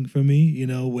thing for me,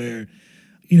 where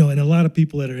and a lot of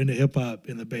people that are into hip hop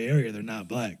in the Bay Area, they're not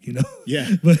black,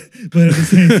 Yeah. but at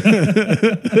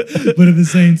the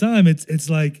same time, it's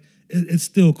like it's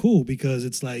still cool because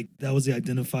it's like that was the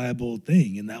identifiable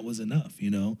thing and that was enough,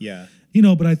 Yeah.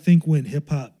 But I think when hip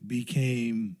hop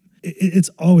became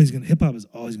hip hop is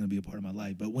always gonna be a part of my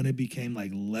life. But when it became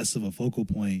like less of a focal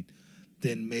point,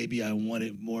 then maybe I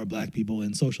wanted more black people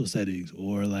in social settings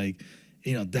or like,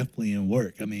 definitely in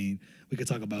work. I mean, we could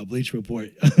talk about Bleach Report.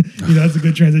 That's a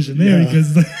good transition there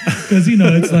because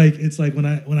it's like when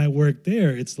I worked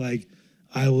there, it's like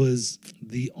I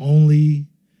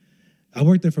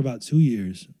worked there for about 2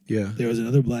 years. Yeah. There was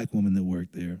another black woman that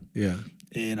worked there. Yeah.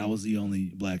 And I was the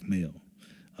only black male.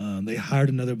 They hired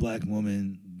another black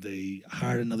woman. They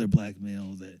hired another black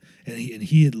male and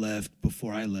he had left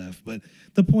before I left. But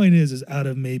the point is out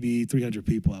of maybe 300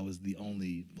 people, I was the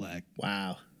only black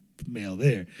Wow. male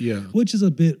there. Yeah. Which is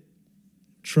a bit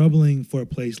troubling for a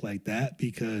place like that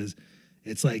because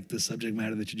it's like the subject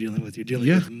matter that you're dealing with. You're dealing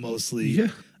with mostly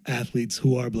athletes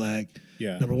who are black.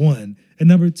 Yeah. Number one. And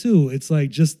number two, it's like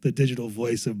just the digital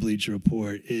voice of Bleacher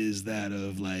Report is that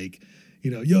of like,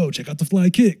 yo, check out the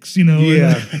fly kicks, Yeah.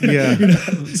 and, Yeah.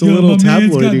 It's a little my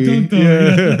man's got tabloidy.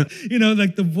 dunked on,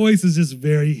 like the voice is just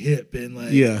very hip and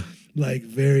like, Yeah. like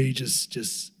very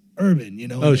just urban,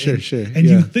 Oh, sure. And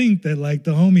you think that like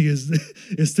the homie is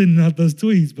sending out those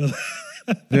tweets, but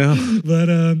Yeah. but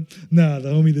no, the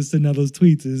homie that's sending out those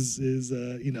tweets is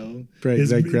Right. is-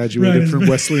 That graduated from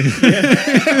Wesleyan.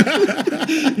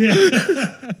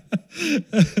 yeah.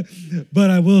 But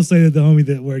I will say that the homie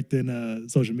that worked in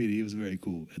social media, he was very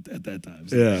cool at that time.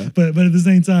 So. Yeah. But at the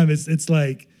same time, it's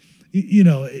like,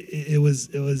 it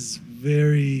was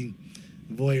very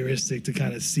voyeuristic to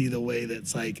kind of see the way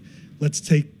that's like, let's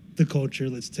take the culture,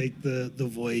 let's take the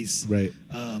voice, Right.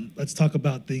 Let's talk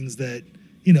about things that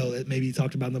that maybe you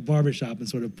talked about in the barbershop and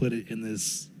sort of put it in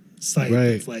this site. Right.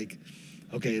 It's like,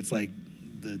 okay, it's like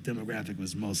the demographic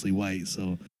was mostly white,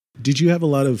 so. Did you have a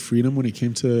lot of freedom when it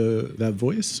came to that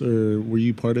voice, or were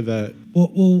you part of that?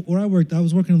 Well, where I worked, I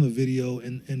was working on the video,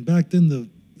 and back then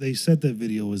they said that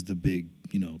video was the big,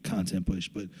 content push,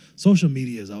 but social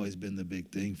media has always been the big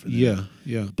thing for them. Yeah.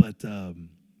 Yeah. But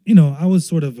I was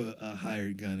sort of a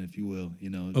hired gun, if you will,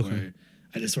 Okay. where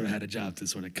I just sort of had a job to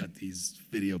sort of cut these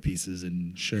video pieces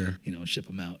and Sure. ship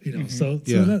them out. Yeah. So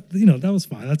that that was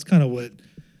fine. That's kind of what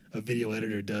a video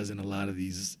editor does in a lot of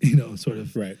these sort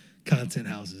of Right. content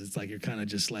houses. It's like you're kind of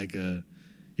just like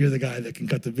you're you're the guy that can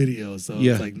cut the video. So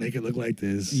Yeah. it's like, make it look like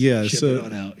this. Yeah, ship so it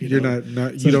on out. you're know?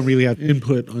 not So- you don't really have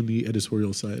input on the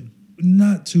editorial side.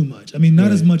 Not too much. I mean, not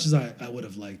Right. as much as I would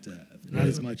have liked to have. Not Right.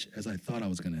 as much as I thought I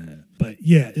was going to have. But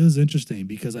yeah, it was interesting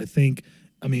because I think,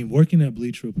 I mean, working at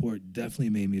Bleacher Report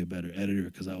definitely made me a better editor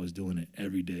because I was doing it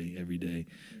every day.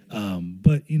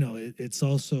 But, you know, it's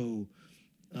also,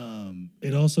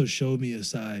 it also showed me a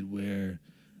side where,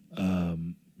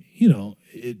 you know,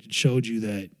 it showed you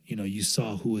that, you know, you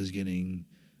saw who was getting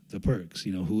the perks,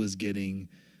 you know, who was getting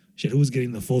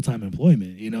the full-time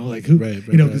employment, you know, like who, Right,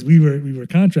 you know, right. because we were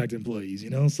contract employees, you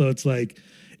know, so it's like,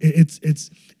 it's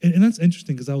and that's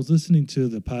interesting because I was listening to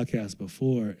the podcast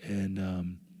before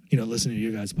and, you know, listening to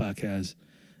your guys' podcast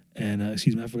and,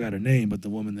 excuse me, I forgot her name, but the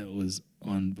woman that was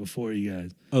on before you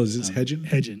guys. Oh, is this Hedgen?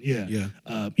 Hedgen, yeah.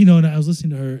 Yeah. You know, and I was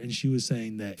listening to her and she was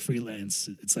saying that freelance,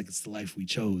 it's like it's the life we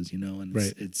chose, you know, and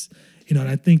Right. it's you know, and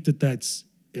I think that that's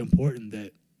important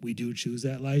that we do choose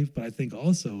that life, but I think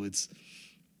also it's,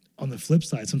 on the flip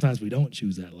side, sometimes we don't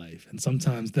choose that life. And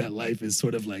sometimes that life is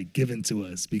sort of like given to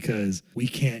us because we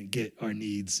can't get our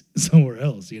needs somewhere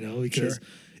else, you know? Because Sure.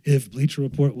 if Bleacher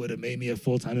Report would have made me a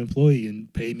full-time employee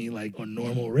and paid me like a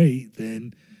normal rate,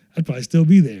 then I'd probably still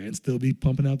be there and still be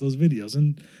pumping out those videos.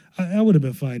 And I would have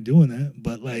been fine doing that.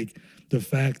 But like the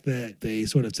fact that they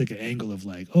sort of took an angle of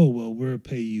like, oh, well, we'll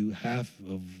pay you half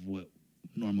of what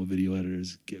normal video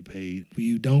editors get paid.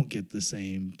 You don't get the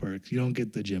same perks. You don't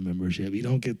get the gym membership. You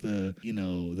don't get the, you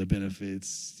know, the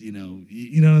benefits, you know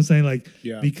what I'm saying? Like,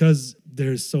 Yeah. because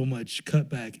there's so much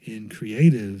cutback in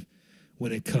creative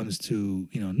when it comes to,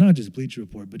 you know, not just Bleacher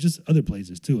Report, but just other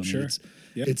places too. I mean, Sure.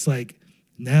 Yep. it's like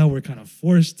now we're kind of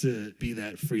forced to be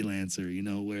that freelancer, you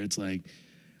know, where it's like,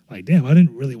 damn, I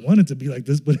didn't really want it to be like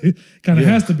this, but it kind of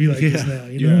Yeah. has to be like this Yeah. now,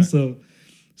 you know? Yeah. So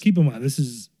keep in mind, this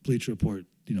is Bleacher Report,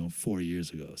 you know, 4 years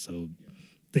ago. So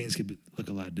things look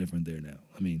a lot different there now.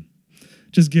 I mean,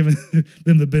 just giving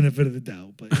them the benefit of the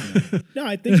doubt, but you know. No,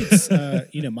 I think it's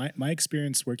you know, my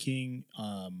experience working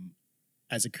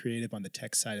as a creative on the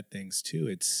tech side of things too.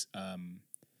 It's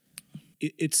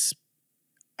it's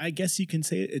I guess you can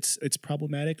say it's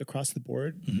problematic across the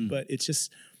board, Mhm. but it's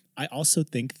just I also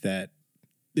think that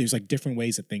there's like different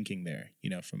ways of thinking there. You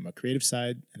know, from a creative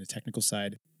side and a technical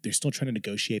side, they're still trying to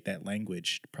negotiate that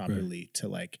language properly to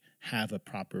like have a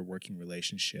proper working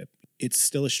relationship. It's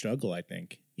still a struggle, I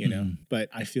think. You know, Mhm. but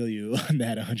I feel you on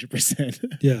that 100%.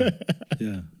 Yeah.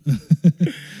 Yeah.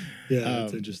 Yeah,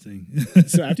 that's Um, interesting.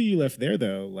 So after you left there,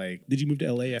 though, like, did you move to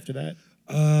LA after that?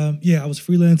 Yeah, I was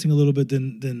freelancing a little bit.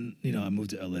 Then you know, I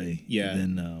moved to LA. Yeah.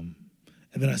 And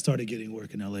then I started getting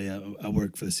work in LA. I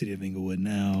work for the city of Inglewood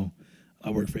now. I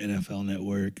work for NFL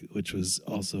Network, which was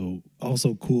also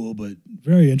cool, but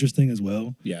very interesting as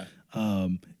well. Yeah.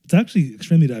 It's actually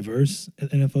extremely diverse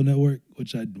at NFL Network,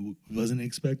 which I wasn't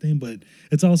expecting, but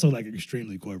it's also like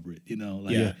extremely corporate, you know?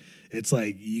 Like Yeah. it's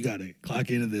like you got to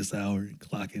clock in at this hour,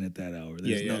 clock in at that hour.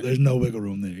 Yeah. There's no wiggle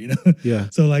room there, you know? Yeah.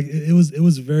 So like it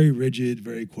was very rigid,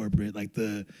 very corporate. Like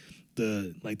the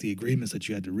agreements that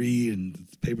you had to read and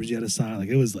the papers you had to sign, like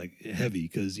it was like heavy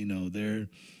because you know they're,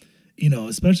 you know,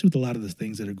 especially with a lot of the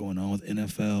things that are going on with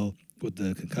NFL, with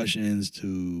the concussions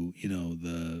to, you know,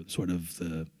 the sort of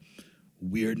the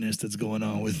weirdness that's going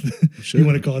on with Sure. you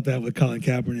want to call it that with Colin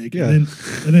Kaepernick. Yeah. And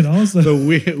then also The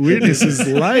weirdness is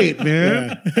light,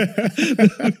 man.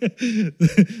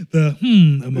 the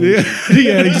emoji.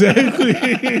 Yeah, exactly.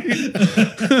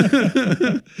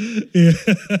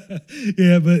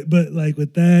 yeah, but like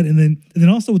with that, and then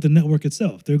also with the network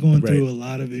itself, they're going through Right. a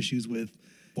lot of issues with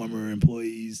former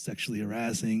employees sexually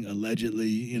harassing, allegedly,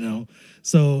 you know.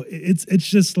 So it's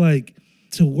just like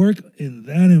to work in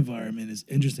that environment is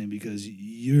interesting because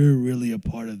you're really a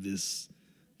part of this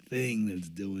thing that's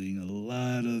doing a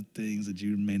lot of things that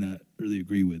you may not really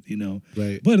agree with, you know.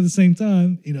 Right. But at the same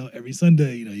time, you know, every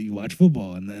Sunday, you know, you watch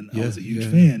football, and then I was a huge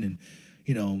fan, and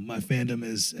you know, my fandom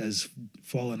has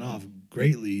fallen off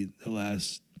greatly the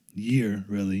last year,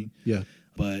 really. Yeah.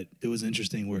 But it was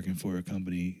interesting working for a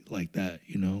company like that,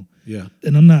 you know. Yeah.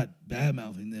 And I'm not bad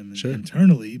mouthing them Sure.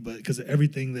 internally, but because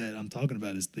everything that I'm talking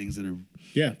about is things that are,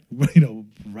 Yeah. you know,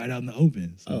 right out in the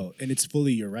open. So. Oh, and it's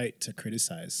fully your right to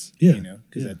criticize. Yeah, You know,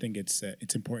 because yeah. I think it's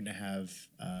important to have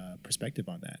perspective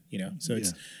on that. You know, so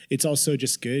Yeah. it's also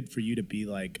just good for you to be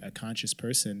like a conscious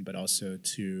person, but also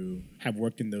to have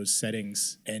worked in those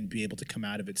settings and be able to come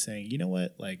out of it saying, you know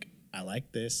what, like I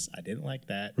like this, I didn't like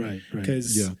that, Right.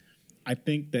 because Yeah. I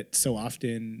think that so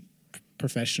often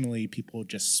professionally people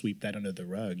just sweep that under the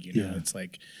rug. You know, it's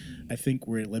like, I think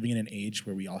we're living in an age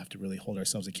where we all have to really hold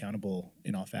ourselves accountable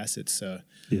in all facets. So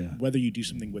whether you do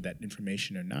something with that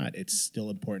information or not, it's still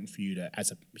important for you to,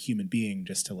 as a human being,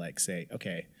 just to like say,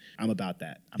 okay, I'm about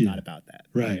that. I'm not about that.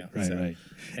 Right, you know? right.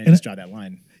 And just draw that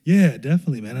line. Yeah,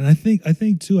 definitely, man. And I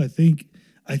think too, I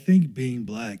think being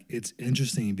black, it's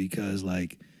interesting because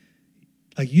like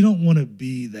you don't want to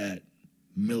be that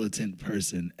militant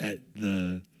person at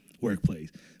the workplace.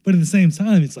 But at the same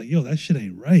time, it's like, yo, that shit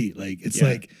ain't right. Like, it's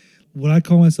like, would I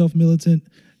call myself militant?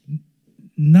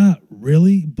 Not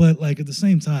really. But like at the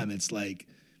same time, it's like,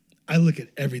 I look at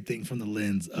everything from the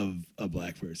lens of a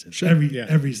black person. Sure.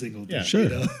 Every single thing. Yeah, sure. You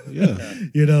know? Yeah.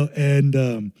 You know, and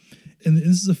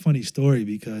this is a funny story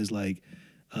because like,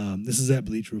 this is at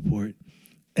Bleach Report.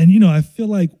 And, you know, I feel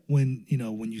like when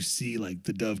you see like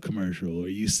the Dove commercial or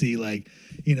you see like,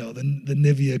 you know, the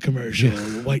Nivea commercial,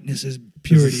 whiteness is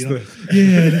purity. You know?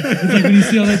 It's like when you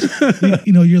see all that,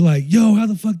 you know, you're like, yo, how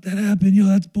the fuck that happened? Yo,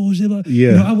 that's bullshit.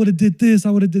 You know, I would have did this.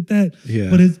 I would have did that. Yeah.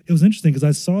 But it was interesting because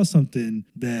I saw something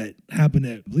that happened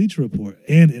at Bleach Report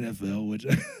and NFL, which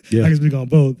I can speak on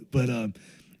both. But in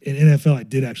NFL, I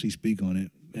did actually speak on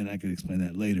it, and I could explain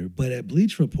that later. But at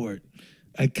Bleach Report,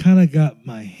 I kind of got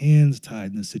my hands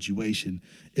tied in the situation.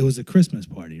 It was a Christmas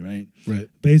party, right? Right.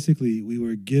 Basically, we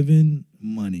were given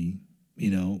money,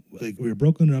 you know, like we were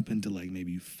broken up into like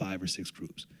maybe 5 or 6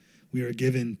 groups. We were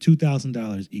given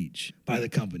 $2,000 each by the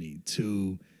company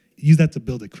to use that to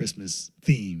build a Christmas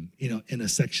theme, you know, in a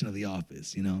section of the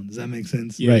office, you know? Does that make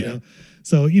sense? Yeah. You know?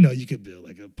 So, you know, you could build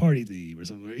like a party theme or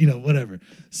something, you know, whatever.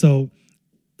 So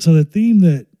the theme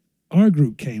that our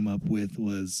group came up with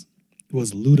was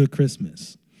Luda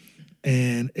Christmas.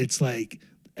 And it's like,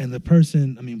 and the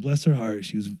person, I mean, bless her heart,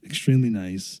 she was extremely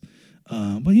nice.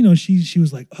 But, you know, she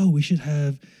was like, oh, we should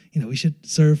have, you know, we should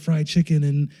serve fried chicken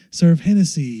and serve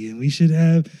Hennessy and we should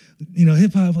have, you know,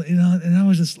 hip hop. You know, and I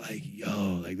was just like,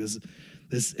 yo, like this,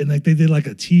 and like they did like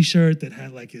a t-shirt that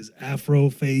had like his afro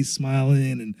face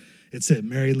smiling and it said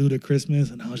Merry Luda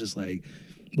Christmas. And I was just like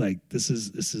this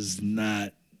is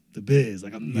not the biz.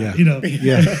 Like I'm not, you know.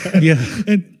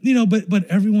 And you know, but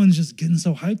everyone's just getting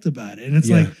so hyped about it. And it's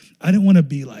like, I didn't want to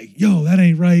be like, yo, that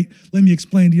ain't right. Let me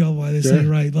explain to y'all why this ain't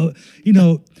right. But, you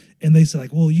know, and they said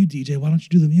like, well, you DJ, why don't you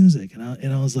do the music?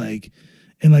 And I was like,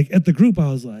 and like at the group,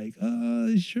 I was like,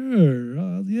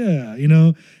 sure, yeah, you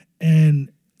know. And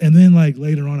then like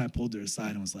later on I pulled her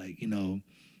aside and was like, you know,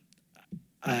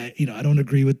 I don't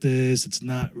agree with this. It's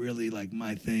not really like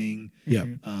my thing. Yeah.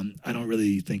 I don't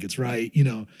really think it's right, you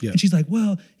know. Yeah. And she's like,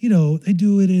 well, you know, they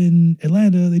do it in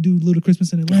Atlanta. They do Luda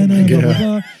Christmas in Atlanta, blah, blah,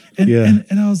 blah.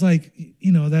 And I was like,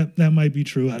 you know, that might be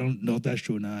true. I don't know if that's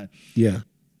true or not. Yeah.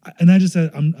 And I just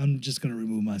said, I'm just going to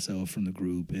remove myself from the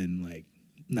group and like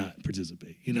not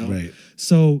participate, you know. Right.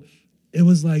 So it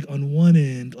was like on one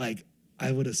end, like,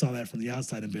 I would have saw that from the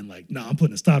outside and been like, no, I'm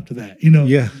putting a stop to that, you know?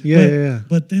 Yeah.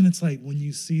 But then it's like when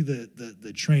you see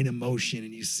the train in motion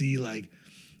and you see like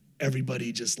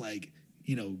everybody just like,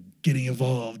 you know, getting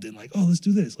involved and like, oh, let's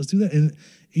do this, let's do that. And,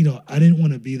 you know, I didn't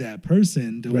want to be that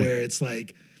person to where it's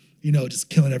like, you know,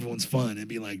 just killing everyone's fun and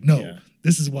be like, no,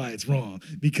 this is why it's wrong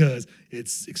because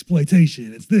it's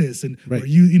exploitation, it's this, and we're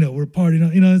we're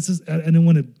partying, you know, it's just, I didn't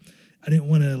want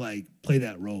to like play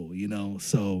that role, you know?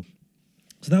 So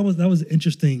that was an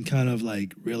interesting kind of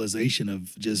like realization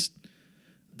of just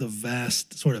the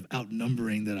vast sort of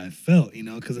outnumbering that I felt, you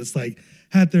know, because it's like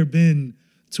had there been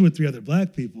 2 or 3 other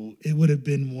black people, it would have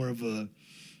been more of a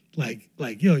like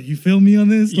yo, you feel me on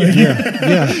this? Like,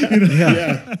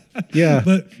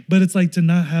 But it's like to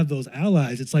not have those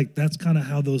allies. It's like that's kind of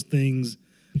how those things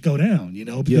go down, you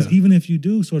know, because even if you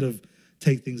do sort of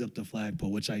take things up the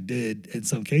flagpole, which I did in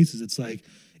some cases, it's like.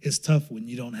 It's tough when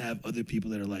you don't have other people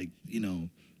that are like, you know,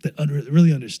 that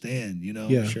really understand, you know?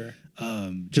 Yeah. Sure.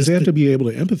 Because they have to be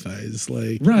able to empathize,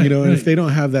 like, you know, and if they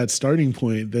don't have that starting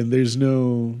point, then there's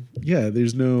no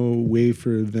way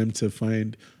for them to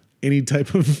find any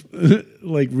type of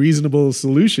like reasonable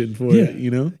solution for it, you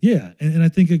know? Yeah. And I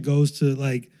think it goes to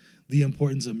like the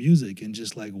importance of music and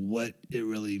just like what it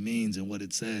really means and what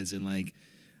it says and like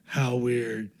how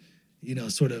we're, you know,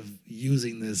 sort of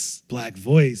using this black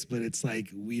voice, but it's like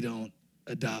we don't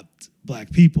adopt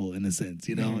black people in a sense,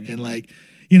 you know, and like,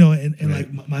 you know, and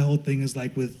like my whole thing is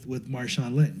like with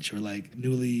Marshawn Lynch or like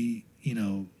newly, you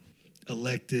know,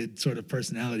 elected sort of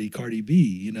personality Cardi B,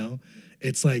 you know,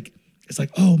 it's like,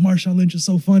 oh, Marshawn Lynch is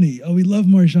so funny. Oh, we love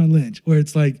Marshawn Lynch. Where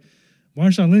it's like,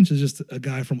 Marshawn Lynch is just a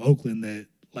guy from Oakland that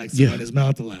likes to run his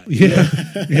mouth a lot. You know?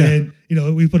 And, you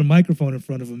know, we put a microphone in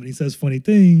front of him and he says funny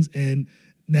things and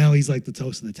now he's like the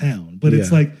toast of the town. But it's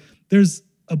like there's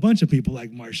a bunch of people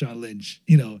like Marshawn Lynch,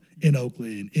 in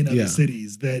Oakland, in other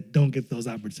cities that don't get those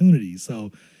opportunities.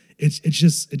 So it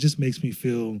just makes me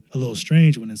feel a little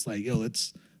strange when it's like, yo,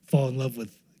 let's fall in love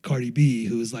with Cardi B,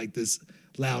 who is like this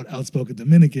loud, outspoken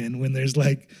Dominican, when there's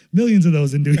like millions of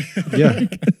those in New York. Yeah.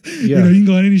 You can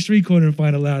go on any street corner and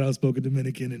find a loud, outspoken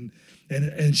Dominican,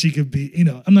 and she could be,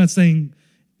 I'm not saying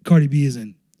Cardi B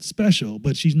isn't special,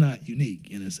 but she's not unique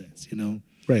in a sense,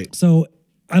 Right. So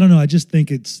I don't know. I just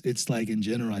think it's like, in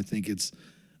general, I think it's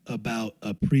about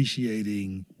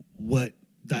appreciating what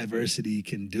diversity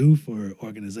can do for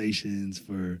organizations,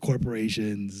 for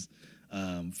corporations,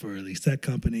 for at least tech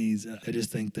companies. I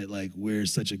just think that like we're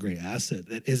such a great asset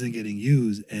that isn't getting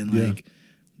used, and like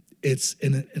it's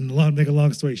make a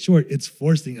long story short, it's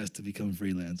forcing us to become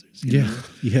freelancers. You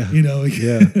know?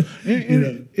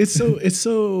 And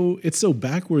it's so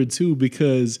backward too,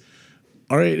 because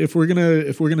all right, if we're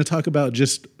gonna talk about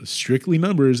just strictly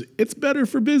numbers, it's better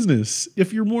for business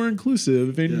if you're more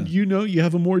inclusive and you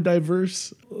have a more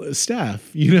diverse staff.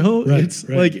 It's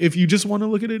like if you just want to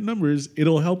look at it numbers,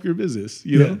 it'll help your business.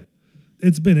 You know,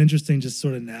 it's been interesting just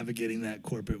sort of navigating that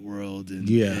corporate world and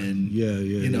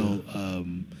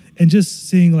and just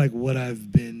seeing like what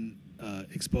I've been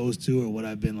exposed to, or what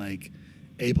I've been like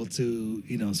able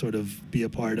to sort of be a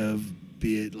part of,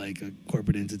 be it like a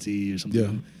corporate entity or something.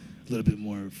 Yeah. A little bit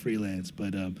more freelance,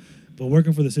 but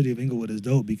working for the city of Inglewood is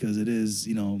dope because it is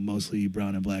mostly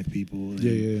brown and black people. And,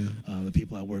 the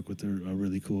people I work with are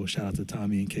really cool. Shout out to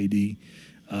Tommy and KD.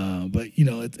 But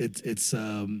it's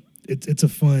a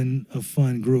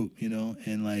fun group,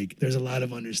 and like there's a lot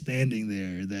of understanding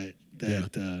there that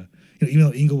even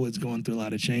though Inglewood's going through a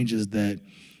lot of changes that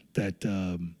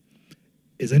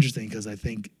is interesting because I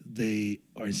think they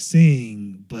are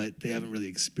seeing, but they haven't really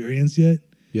experienced yet.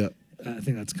 Yeah. I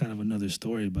think that's kind of another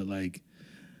story, but like,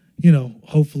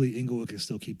 hopefully Inglewood can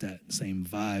still keep that same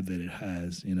vibe that it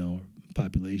has,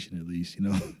 population at least,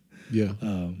 Yeah.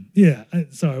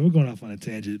 Sorry, we're going off on a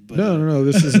tangent, but no.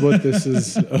 This is what this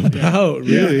is about,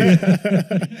 really.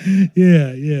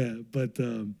 Yeah. But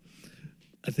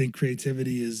I think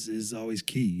creativity is always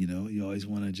key. You always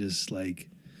want to just like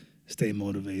stay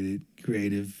motivated,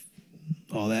 creative,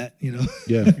 all that. Yeah.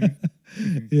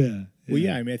 Yeah. Well,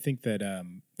 yeah. I mean, I think that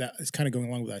that is kind of going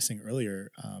along with what I was saying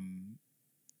earlier.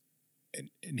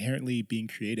 Inherently, being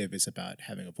creative is about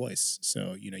having a voice.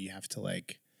 So you have to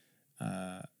like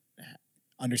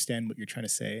understand what you're trying to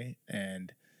say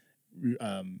and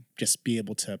just be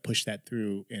able to push that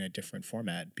through in a different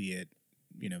format, be it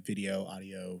video,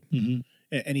 audio,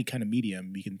 any kind of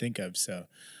medium you can think of. So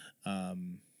I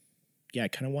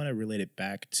kind of want to relate it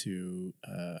back to.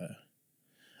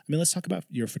 Let's talk about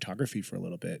your photography for a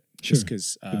little bit. Sure. Just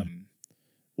because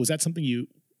was that something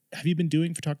have you been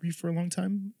doing photography for a long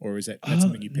time, or is that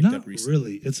something you picked up recently? Not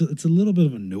really. It's a little bit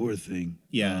of a newer thing.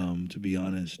 Yeah. To be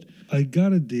honest, I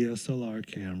got a DSLR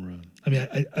camera. I mean,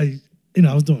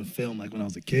 I was doing film like when I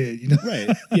was a kid. Right.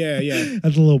 Yeah. Had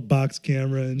a little box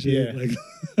camera and shit. Yeah.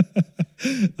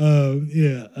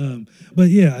 But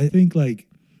yeah, I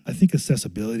think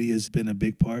accessibility has been a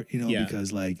big part,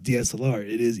 because like DSLR,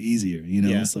 it is easier,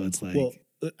 so it's like. Well,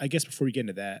 I guess before we get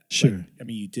into that, sure.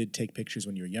 You did take pictures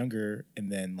when you were younger,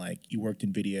 and then like you worked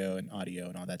in video and audio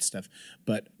and all that stuff.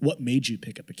 But what made you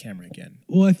pick up a camera again?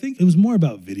 Well, I think it was more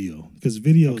about video because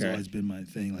video has always been my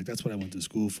thing. Like that's what I went to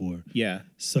school for. Yeah.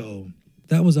 So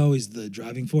that was always the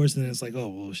driving force. And then it's like, oh,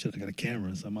 well, shit, I got a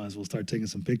camera, so I might as well start taking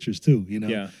some pictures too,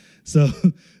 Yeah. So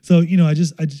I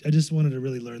just wanted to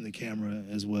really learn the camera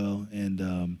as well, and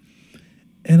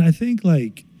I think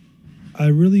like I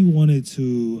really wanted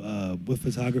to with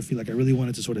photography, like I really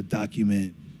wanted to sort of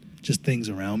document just things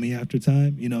around me after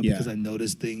time, because I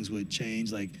noticed things would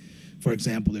change. Like, for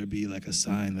example, there'd be like a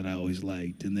sign that I always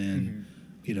liked, and then.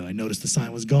 I noticed the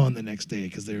sign was gone the next day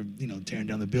because they're, tearing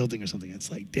down the building or something. It's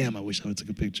like, damn, I wish I would have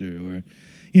took a picture. Or,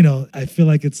 I feel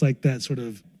like it's like that sort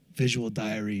of visual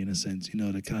diary in a sense,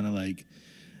 to kind of like,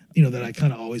 that I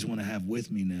kind of always want to have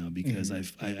with me now because I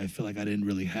feel like I didn't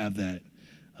really have that,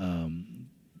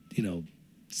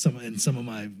 some of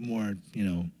my more,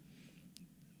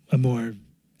 more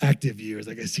active years,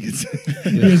 I guess you could say.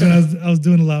 Years when I was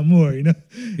doing a lot more,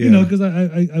 because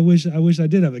I wish I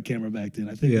did have a camera back then.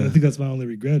 I think that's my only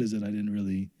regret is that I didn't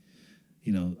really,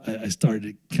 I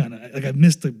started kind of like I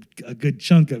missed a good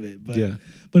chunk of it, but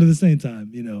at the same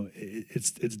time,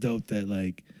 it's dope that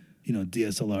like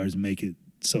DSLRs make it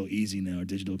so easy now. Or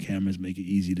digital cameras make it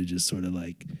easy to just sort of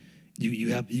like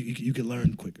you can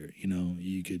learn quicker.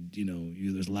 You could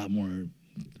there's a lot more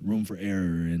room for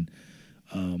error and.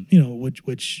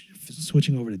 Which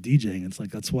switching over to DJing, it's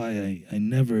like that's why I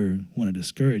never want to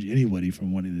discourage anybody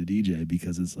from wanting to DJ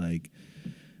because it's like,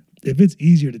 if it's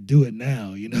easier to do it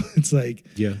now, it's like,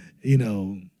 Yeah.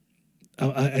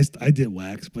 I did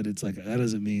wax, but it's like that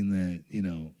doesn't mean that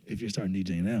if you're starting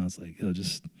DJing now, it's like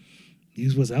just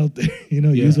use what's out there,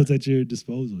 use what's at your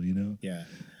disposal, Yeah.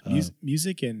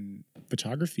 Music and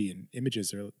photography and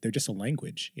images they're just a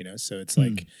language, so it's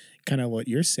like kind of what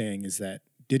you're saying is that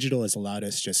digital has allowed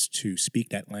us just to speak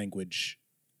that language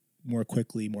more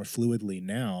quickly, more fluidly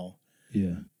now.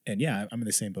 Yeah. And yeah, I'm in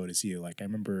the same boat as you. Like I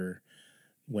remember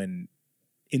when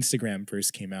Instagram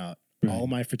first came out, all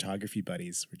my photography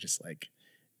buddies were just like,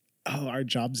 oh, our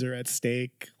jobs are at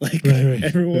stake. Like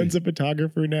everyone's a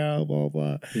photographer now, blah,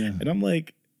 blah. Yeah. And I'm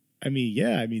like,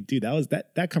 dude,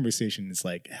 that conversation is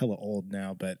like hella old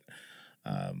now, but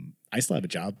I still have a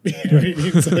job. So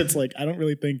it's like, I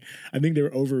think they were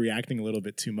overreacting a little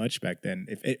bit too much back then.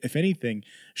 If anything,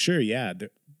 sure, yeah,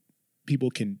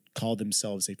 people can call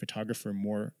themselves a photographer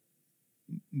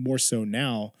more so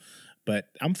now, but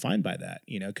I'm fine by that,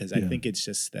 because I think it's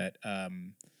just that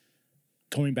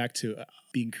going back to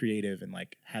being creative and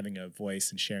like having a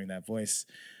voice and sharing that voice,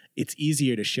 it's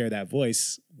easier to share that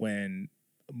voice when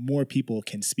more people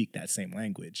can speak that same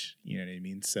language. You know what I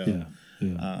mean? So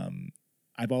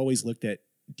I've always looked at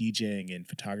DJing and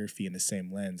photography in the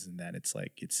same lens, and that it's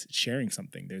like it's sharing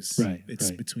something.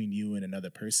 It's between you and another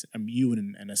person. You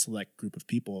and a select group of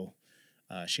people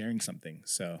sharing something.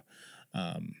 So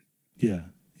I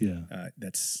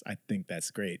think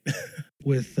that's great.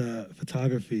 With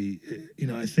photography,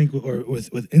 I think, or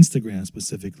with Instagram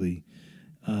specifically,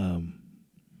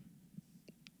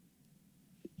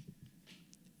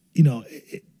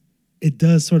 it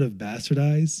does sort of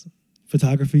bastardize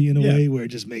photography in a way where it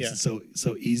just makes it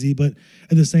so easy. But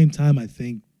at the same time, I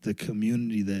think the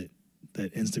community that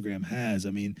Instagram has,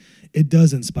 it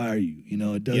does inspire you.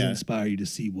 It does inspire you to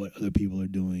see what other people are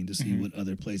doing, to see what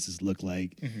other places look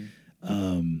like.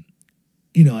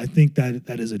 I think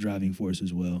that is a driving force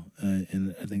as well.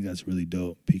 And I think that's really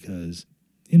dope because,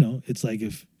 it's like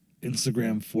if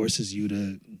Instagram forces you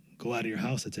to go out of your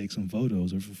house to take some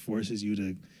photos, or forces you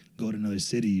to go to another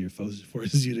city, or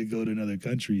forces you to go to another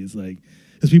country. It's like,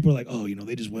 because people are like, oh,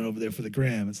 they just went over there for the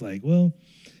gram. It's like, well,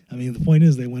 the point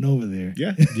is they went over there.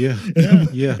 Yeah.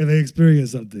 And they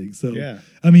experienced something. So,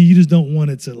 you just don't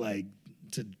want it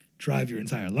to drive your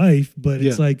entire life, but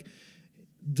it's like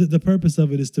the purpose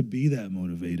of it is to be that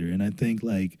motivator. And I think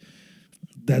like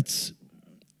that's,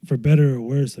 for better or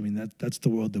worse, that's the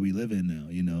world that we live in now.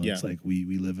 It's like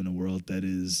we live in a world that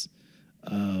is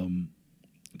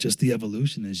just the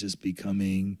evolution is just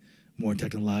becoming more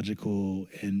technological,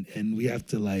 and we have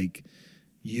to like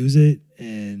use it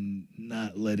and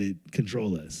not let it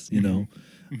control us,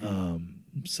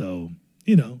 So,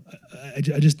 I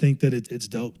just think that it's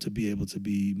dope to be able to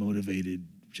be motivated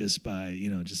just by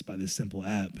this simple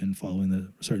app and following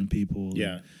the certain people.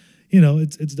 Yeah. And,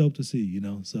 it's dope to see,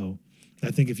 So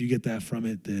I think if you get that from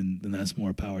it, then that's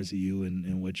more power to you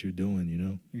and what you're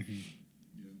doing,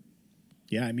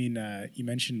 Yeah, you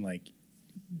mentioned like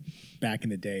back in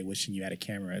the day wishing you had a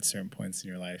camera at certain points in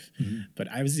your life, but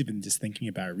I was even just thinking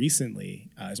about it recently.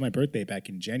 It was my birthday back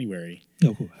in January.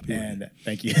 Oh, cool. Happy birthday.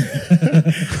 Thank you.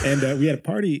 And we had a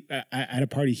party. I had a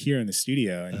party here in the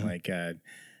studio, and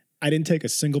I didn't take a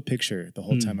single picture the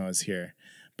whole time I was here.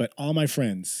 But all my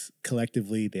friends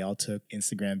collectively, they all took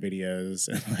Instagram videos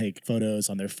and like photos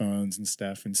on their phones and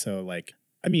stuff. And so like,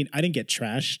 I didn't get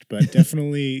trashed, but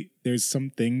definitely there's some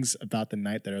things about the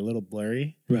night that are a little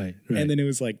blurry. Right. And then it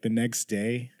was like the next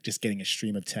day, just getting a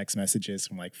stream of text messages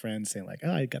from like friends saying like,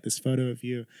 oh, I got this photo of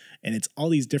you. And it's all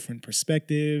these different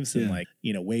perspectives and like,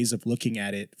 ways of looking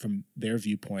at it from their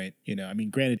viewpoint.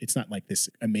 Granted, it's not like this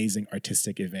amazing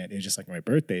artistic event. It was just like my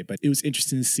birthday, but it was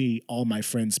interesting to see all my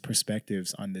friends'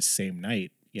 perspectives on this same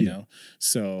night, you know?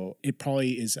 So it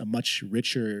probably is a much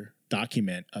richer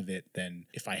document of it than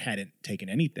if I hadn't taken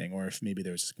anything, or if maybe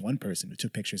there was one person who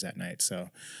took pictures that night.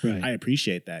 So I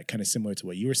appreciate that, kind of similar to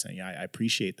what you were saying. I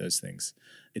appreciate those things.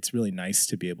 It's really nice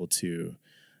to be able to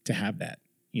have that,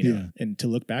 and to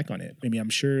look back on it. I'm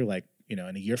sure like, in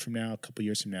a year from now, a couple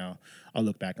years from now, I'll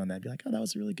look back on that and be like, oh, that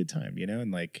was a really good time,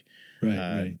 and like,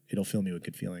 it'll fill me with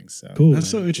good feelings. So cool. That's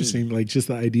so interesting. Like just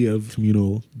the idea of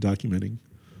communal documenting.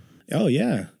 Oh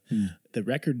yeah. The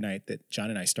record night that John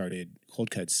and I started, Cold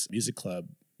Cuts Music Club,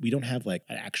 we don't have like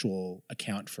an actual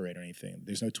account for it or anything.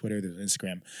 There's no Twitter, there's no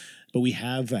Instagram, but we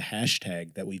have a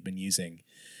hashtag that we've been using.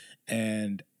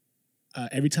 And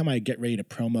every time I get ready to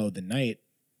promo the night,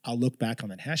 I'll look back on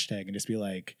that hashtag and just be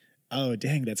like, oh,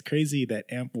 dang, that's crazy that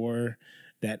Amp wore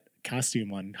that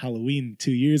costume on Halloween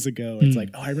 2 years ago. It's like,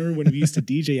 oh, I remember when we used to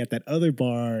DJ at that other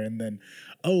bar, and then,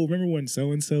 oh, remember when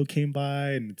so-and-so came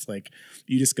by? And it's like,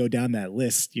 you just go down that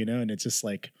list, and it's just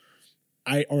like,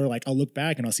 I'll look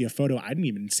back and I'll see a photo I didn't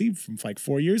even see from like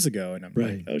 4 years ago, and I'm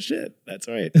Right. like, oh shit, that's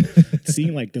right.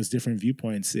 Seeing like those different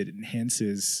viewpoints, it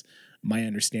enhances my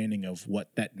understanding of what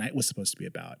that night was supposed to be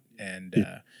about, and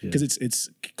because it's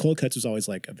Cold Cuts was always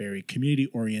like a very community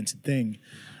oriented thing.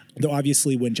 Though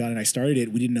obviously when John and I started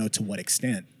it, we didn't know to what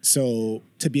extent. So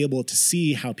to be able to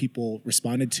see how people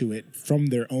responded to it from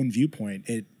their own viewpoint,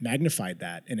 it magnified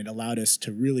that, and it allowed us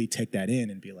to really take that in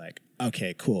and be like,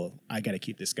 okay, cool, I got to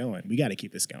keep this going. We got to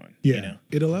keep this going. Yeah. You know?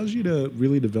 It allows you to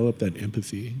really develop that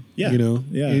empathy. Yeah. You know?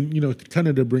 Yeah. And, you know, kind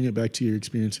of to bring it back to your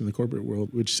experience in the corporate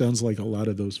world, which sounds like a lot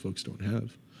of those folks don't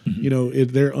have. You know,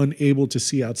 if they're unable to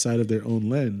see outside of their own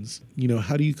lens, you know,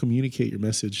 how do you communicate your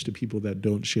message to people that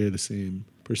don't share the same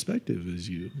perspective as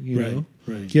you know?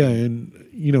 Right. Yeah. And,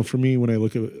 you know, for me, when I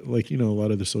look at like, you know, a lot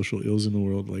of the social ills in the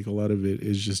world, like a lot of it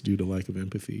is just due to lack of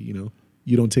empathy. You know,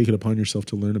 you don't take it upon yourself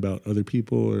to learn about other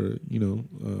people or, you know,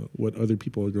 what other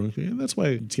people are going through. And that's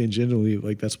why tangentially,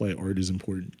 like, that's why art is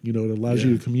important. You know, it allows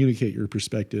you to communicate your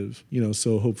perspective, you know,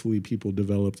 so hopefully people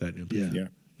develop that empathy. Yeah.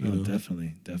 Yeah. No,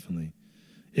 definitely.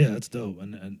 Yeah, that's dope.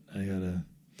 And I gotta,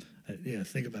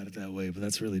 think about it that way. But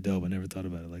that's really dope. I never thought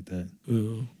about it like that.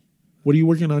 What are you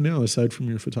working on now aside from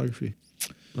your photography?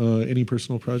 Any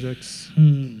personal projects?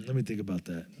 Let me think about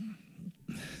that.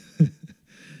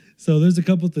 So there's a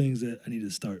couple things that I need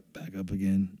to start back up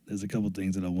again. There's a couple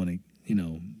things that I want to, you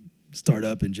know, start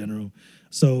up in general.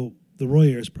 So the Roy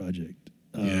Ayers project.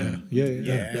 Yeah.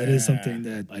 That is something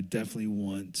that I definitely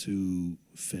want to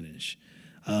finish.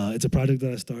 It's a project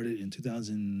that I started in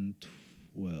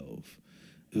 2012.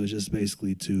 It was just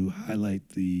basically to highlight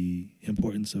the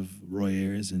importance of Roy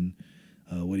Ayers and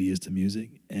what he is to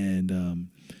music. And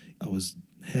I was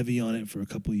heavy on it for a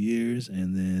couple of years,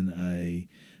 and then I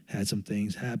had some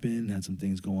things happen, had some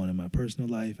things go on in my personal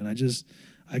life, and I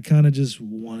kind of just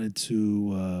wanted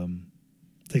to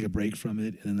take a break from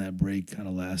it, and then that break kind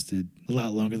of lasted a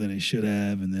lot longer than it should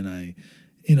have, and then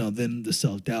then the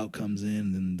self-doubt comes in,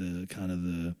 and then the kind of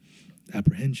the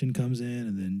apprehension comes in,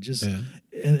 and then just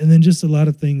and then just a lot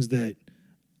of things that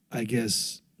I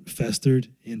guess festered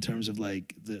in terms of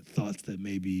like the thoughts that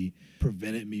maybe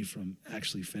prevented me from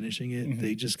actually finishing it.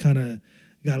 They just kind of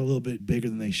got a little bit bigger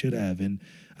than they should have, and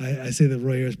I say the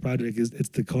Roy Ayers project it's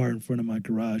the car in front of my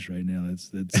garage right now.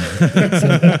 That's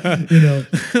you know,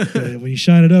 when you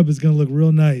shine it up, it's gonna look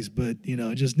real nice, but you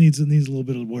know, it just needs a little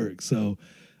bit of work. So,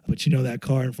 but you know, that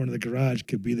car in front of the garage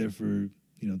could be there for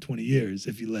 20 years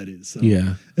if you let it. So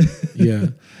Yeah.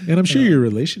 And I'm sure your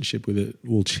relationship with it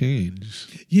will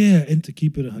change. Yeah, and to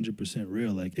keep it 100%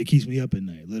 real, like it keeps me up at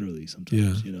night, literally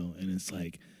sometimes, and it's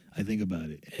like I think about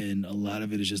it, and a lot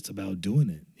of it is just about doing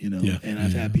it, and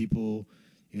I've had people,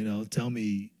 tell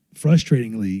me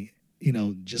frustratingly,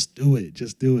 just do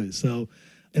it. So,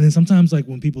 and then sometimes like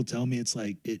when people tell me, it's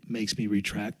like it makes me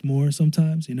retract more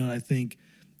sometimes, and I think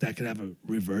that could have a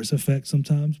reverse effect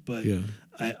sometimes, but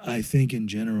I think in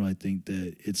general, I think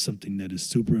that it's something that is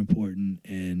super important,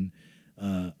 and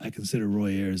I consider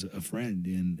Roy Ayers a friend,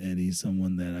 and he's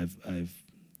someone that I've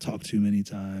talked to many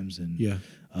times, and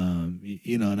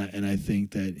and I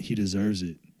think that he deserves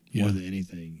it more than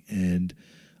anything, and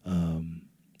and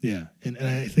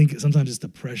I think sometimes it's the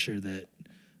pressure that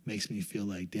makes me feel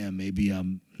like, damn, maybe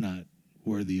I'm not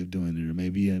worthy of doing it, or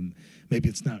maybe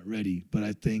it's not ready. But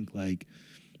I think like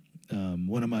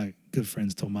one of my good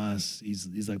friends, Tomas,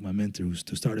 he's like my mentor who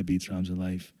started Beats Rhymes in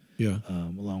Life,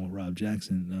 along with Rob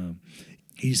Jackson.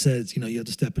 He says, you have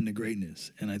to step into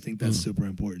greatness, and I think that's super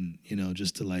important.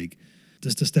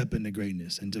 Just to step into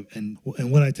greatness, and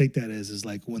what I take that as is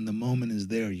like when the moment is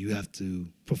there, you have to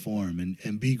perform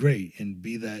and be great and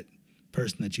be that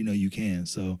person that you can.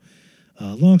 So,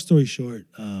 long story short,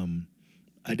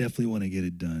 I definitely want to get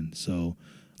it done. So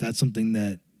that's something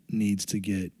that needs to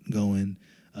get going.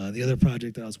 The other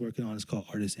project that I was working on is called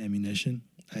Artist Ammunition.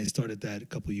 I started that a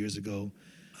couple years ago.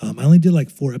 I only did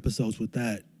like 4 episodes with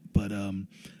that, but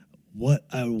what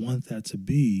I want that to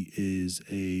be is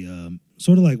a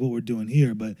sort of like what we're doing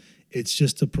here, but it's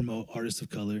just to promote artists of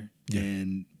color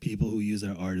and people who use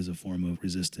their art as a form of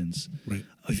resistance. Right.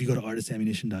 If you go to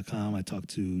artistammunition.com, I talked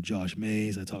to Josh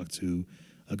Mays. I talked to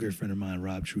a good friend of mine,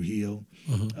 Rob Trujillo,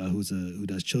 who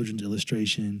does children's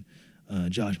illustration.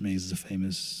 Josh Mays is a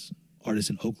famous artist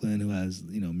in Oakland who has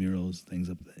murals, things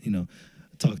up there.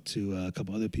 Talked to a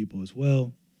couple other people as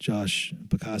well. Josh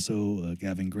Picasso,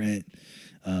 Gavin Grant.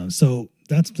 So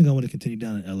that's something I want to continue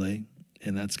down in LA,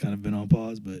 and that's kind of been on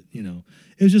pause, but it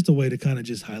was just a way to kind of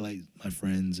just highlight my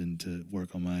friends and to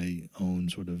work on my own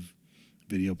sort of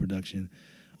video production.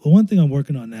 Well, one thing I'm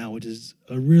working on now, which is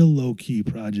a real low-key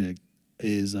project,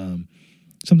 is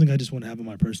something I just want to have on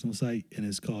my personal site, and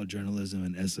it's called Journalism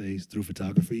and Essays Through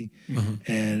Photography.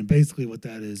 And basically what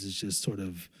that is just sort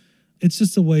of, it's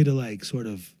just a way to like sort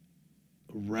of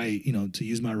write, to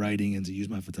use my writing and to use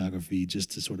my photography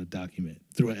just to sort of document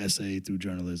through an essay, through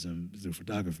journalism, through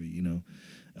photography,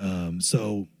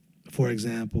 So, for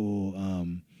example,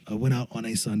 I went out on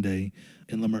a Sunday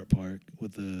in Leimert Park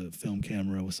with a film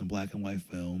camera with some black and white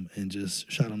film and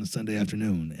just shot on a Sunday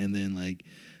afternoon. And then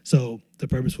so the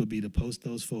purpose would be to post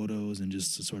those photos and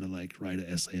just to sort of like write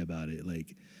an essay about it,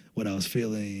 like what I was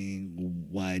feeling,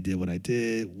 why I did what I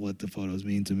did, what the photos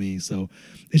mean to me. So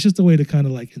it's just a way to kind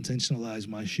of like intentionalize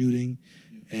my shooting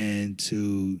and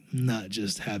to not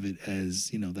just have it as,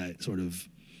 that sort of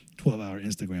 12-hour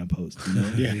Instagram post,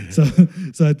 Yeah.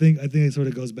 So I think it sort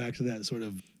of goes back to that sort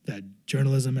of that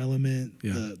journalism element,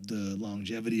 the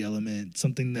longevity element,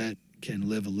 something that can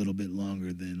live a little bit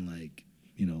longer than like,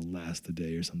 last a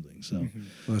day or something. So,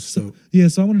 so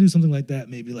I want to do something like that,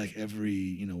 maybe like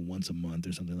every, once a month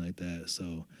or something like that.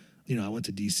 So, I went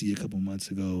to DC a couple months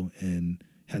ago and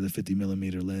had the 50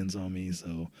 millimeter lens on me.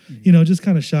 So, just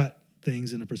kind of shot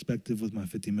things in a perspective with my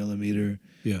 50 millimeter.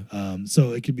 Yeah.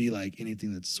 So it could be like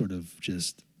anything that's sort of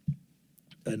just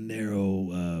a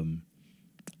narrow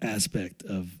aspect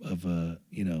of a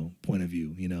point of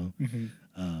view.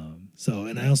 So,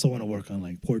 and I also want to work on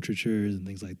like portraitures and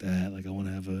things like that. Like I want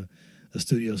to have a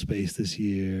studio space this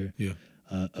year. Yeah.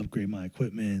 Upgrade my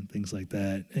equipment, things like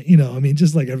that.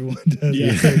 Just like everyone does.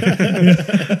 Yeah.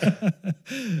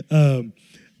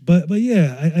 But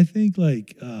yeah, I think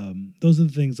like those are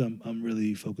the things I'm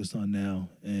really focused on now,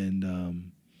 and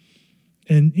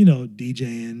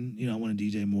DJing. I want to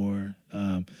DJ more.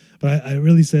 But I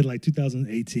really said like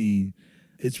 2018,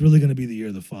 it's really going to be the year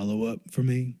of the follow up for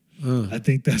me. I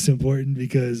think that's important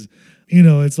because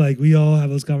it's like we all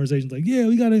have those conversations like, yeah,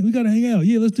 we gotta hang out,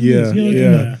 yeah, let's do this,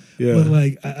 yeah. But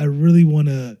like I really want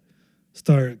to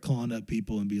start calling up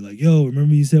people and be like, yo,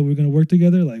 remember you said we were gonna work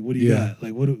together? Like, what do you got?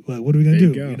 Like, what are we gonna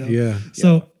do? Yeah.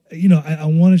 So I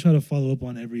want to try to follow up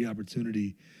on every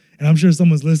opportunity. And I'm sure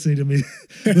someone's listening to me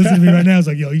right now. It's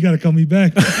like, yo, you got to call me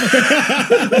back. Like,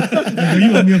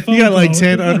 you owe me a phone You got like call.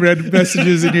 10 unread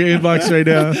messages in your inbox right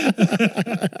now.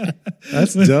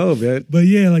 That's dope, man. But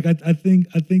yeah, like I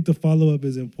think the follow up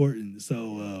is important.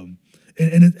 So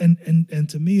and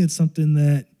to me, it's something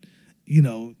that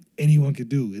anyone could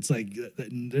do. It's like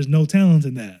there's no talent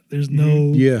in that. There's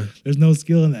no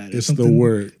skill in that. It's the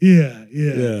work. Yeah.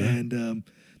 And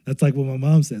that's like what my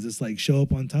mom says. It's like show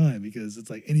up on time because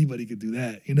it's like anybody could do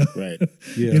that, Right.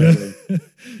 Yeah.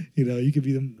 You could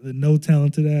be the no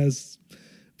talented ass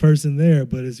person there,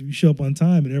 but if you show up on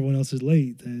time and everyone else is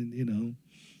late, then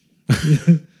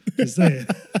just saying.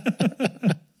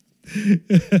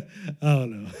 I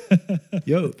don't know.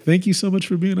 Yo, thank you so much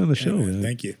for being on the show, man.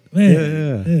 Thank you.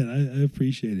 Man, I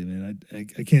appreciate it, man. I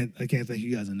can't thank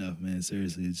you guys enough, man.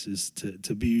 Seriously, it's just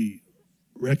to be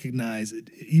recognized,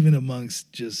 even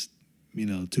amongst just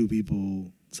two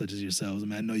people such as yourselves. I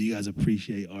mean, I know you guys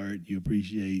appreciate art, you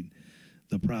appreciate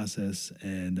the process,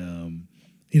 and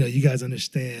you guys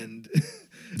understand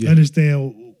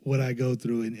what I go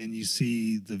through, and you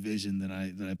see the vision that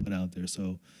I put out there.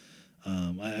 So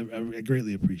I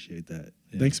greatly appreciate that.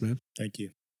 Yeah. Thanks, man. Thank you.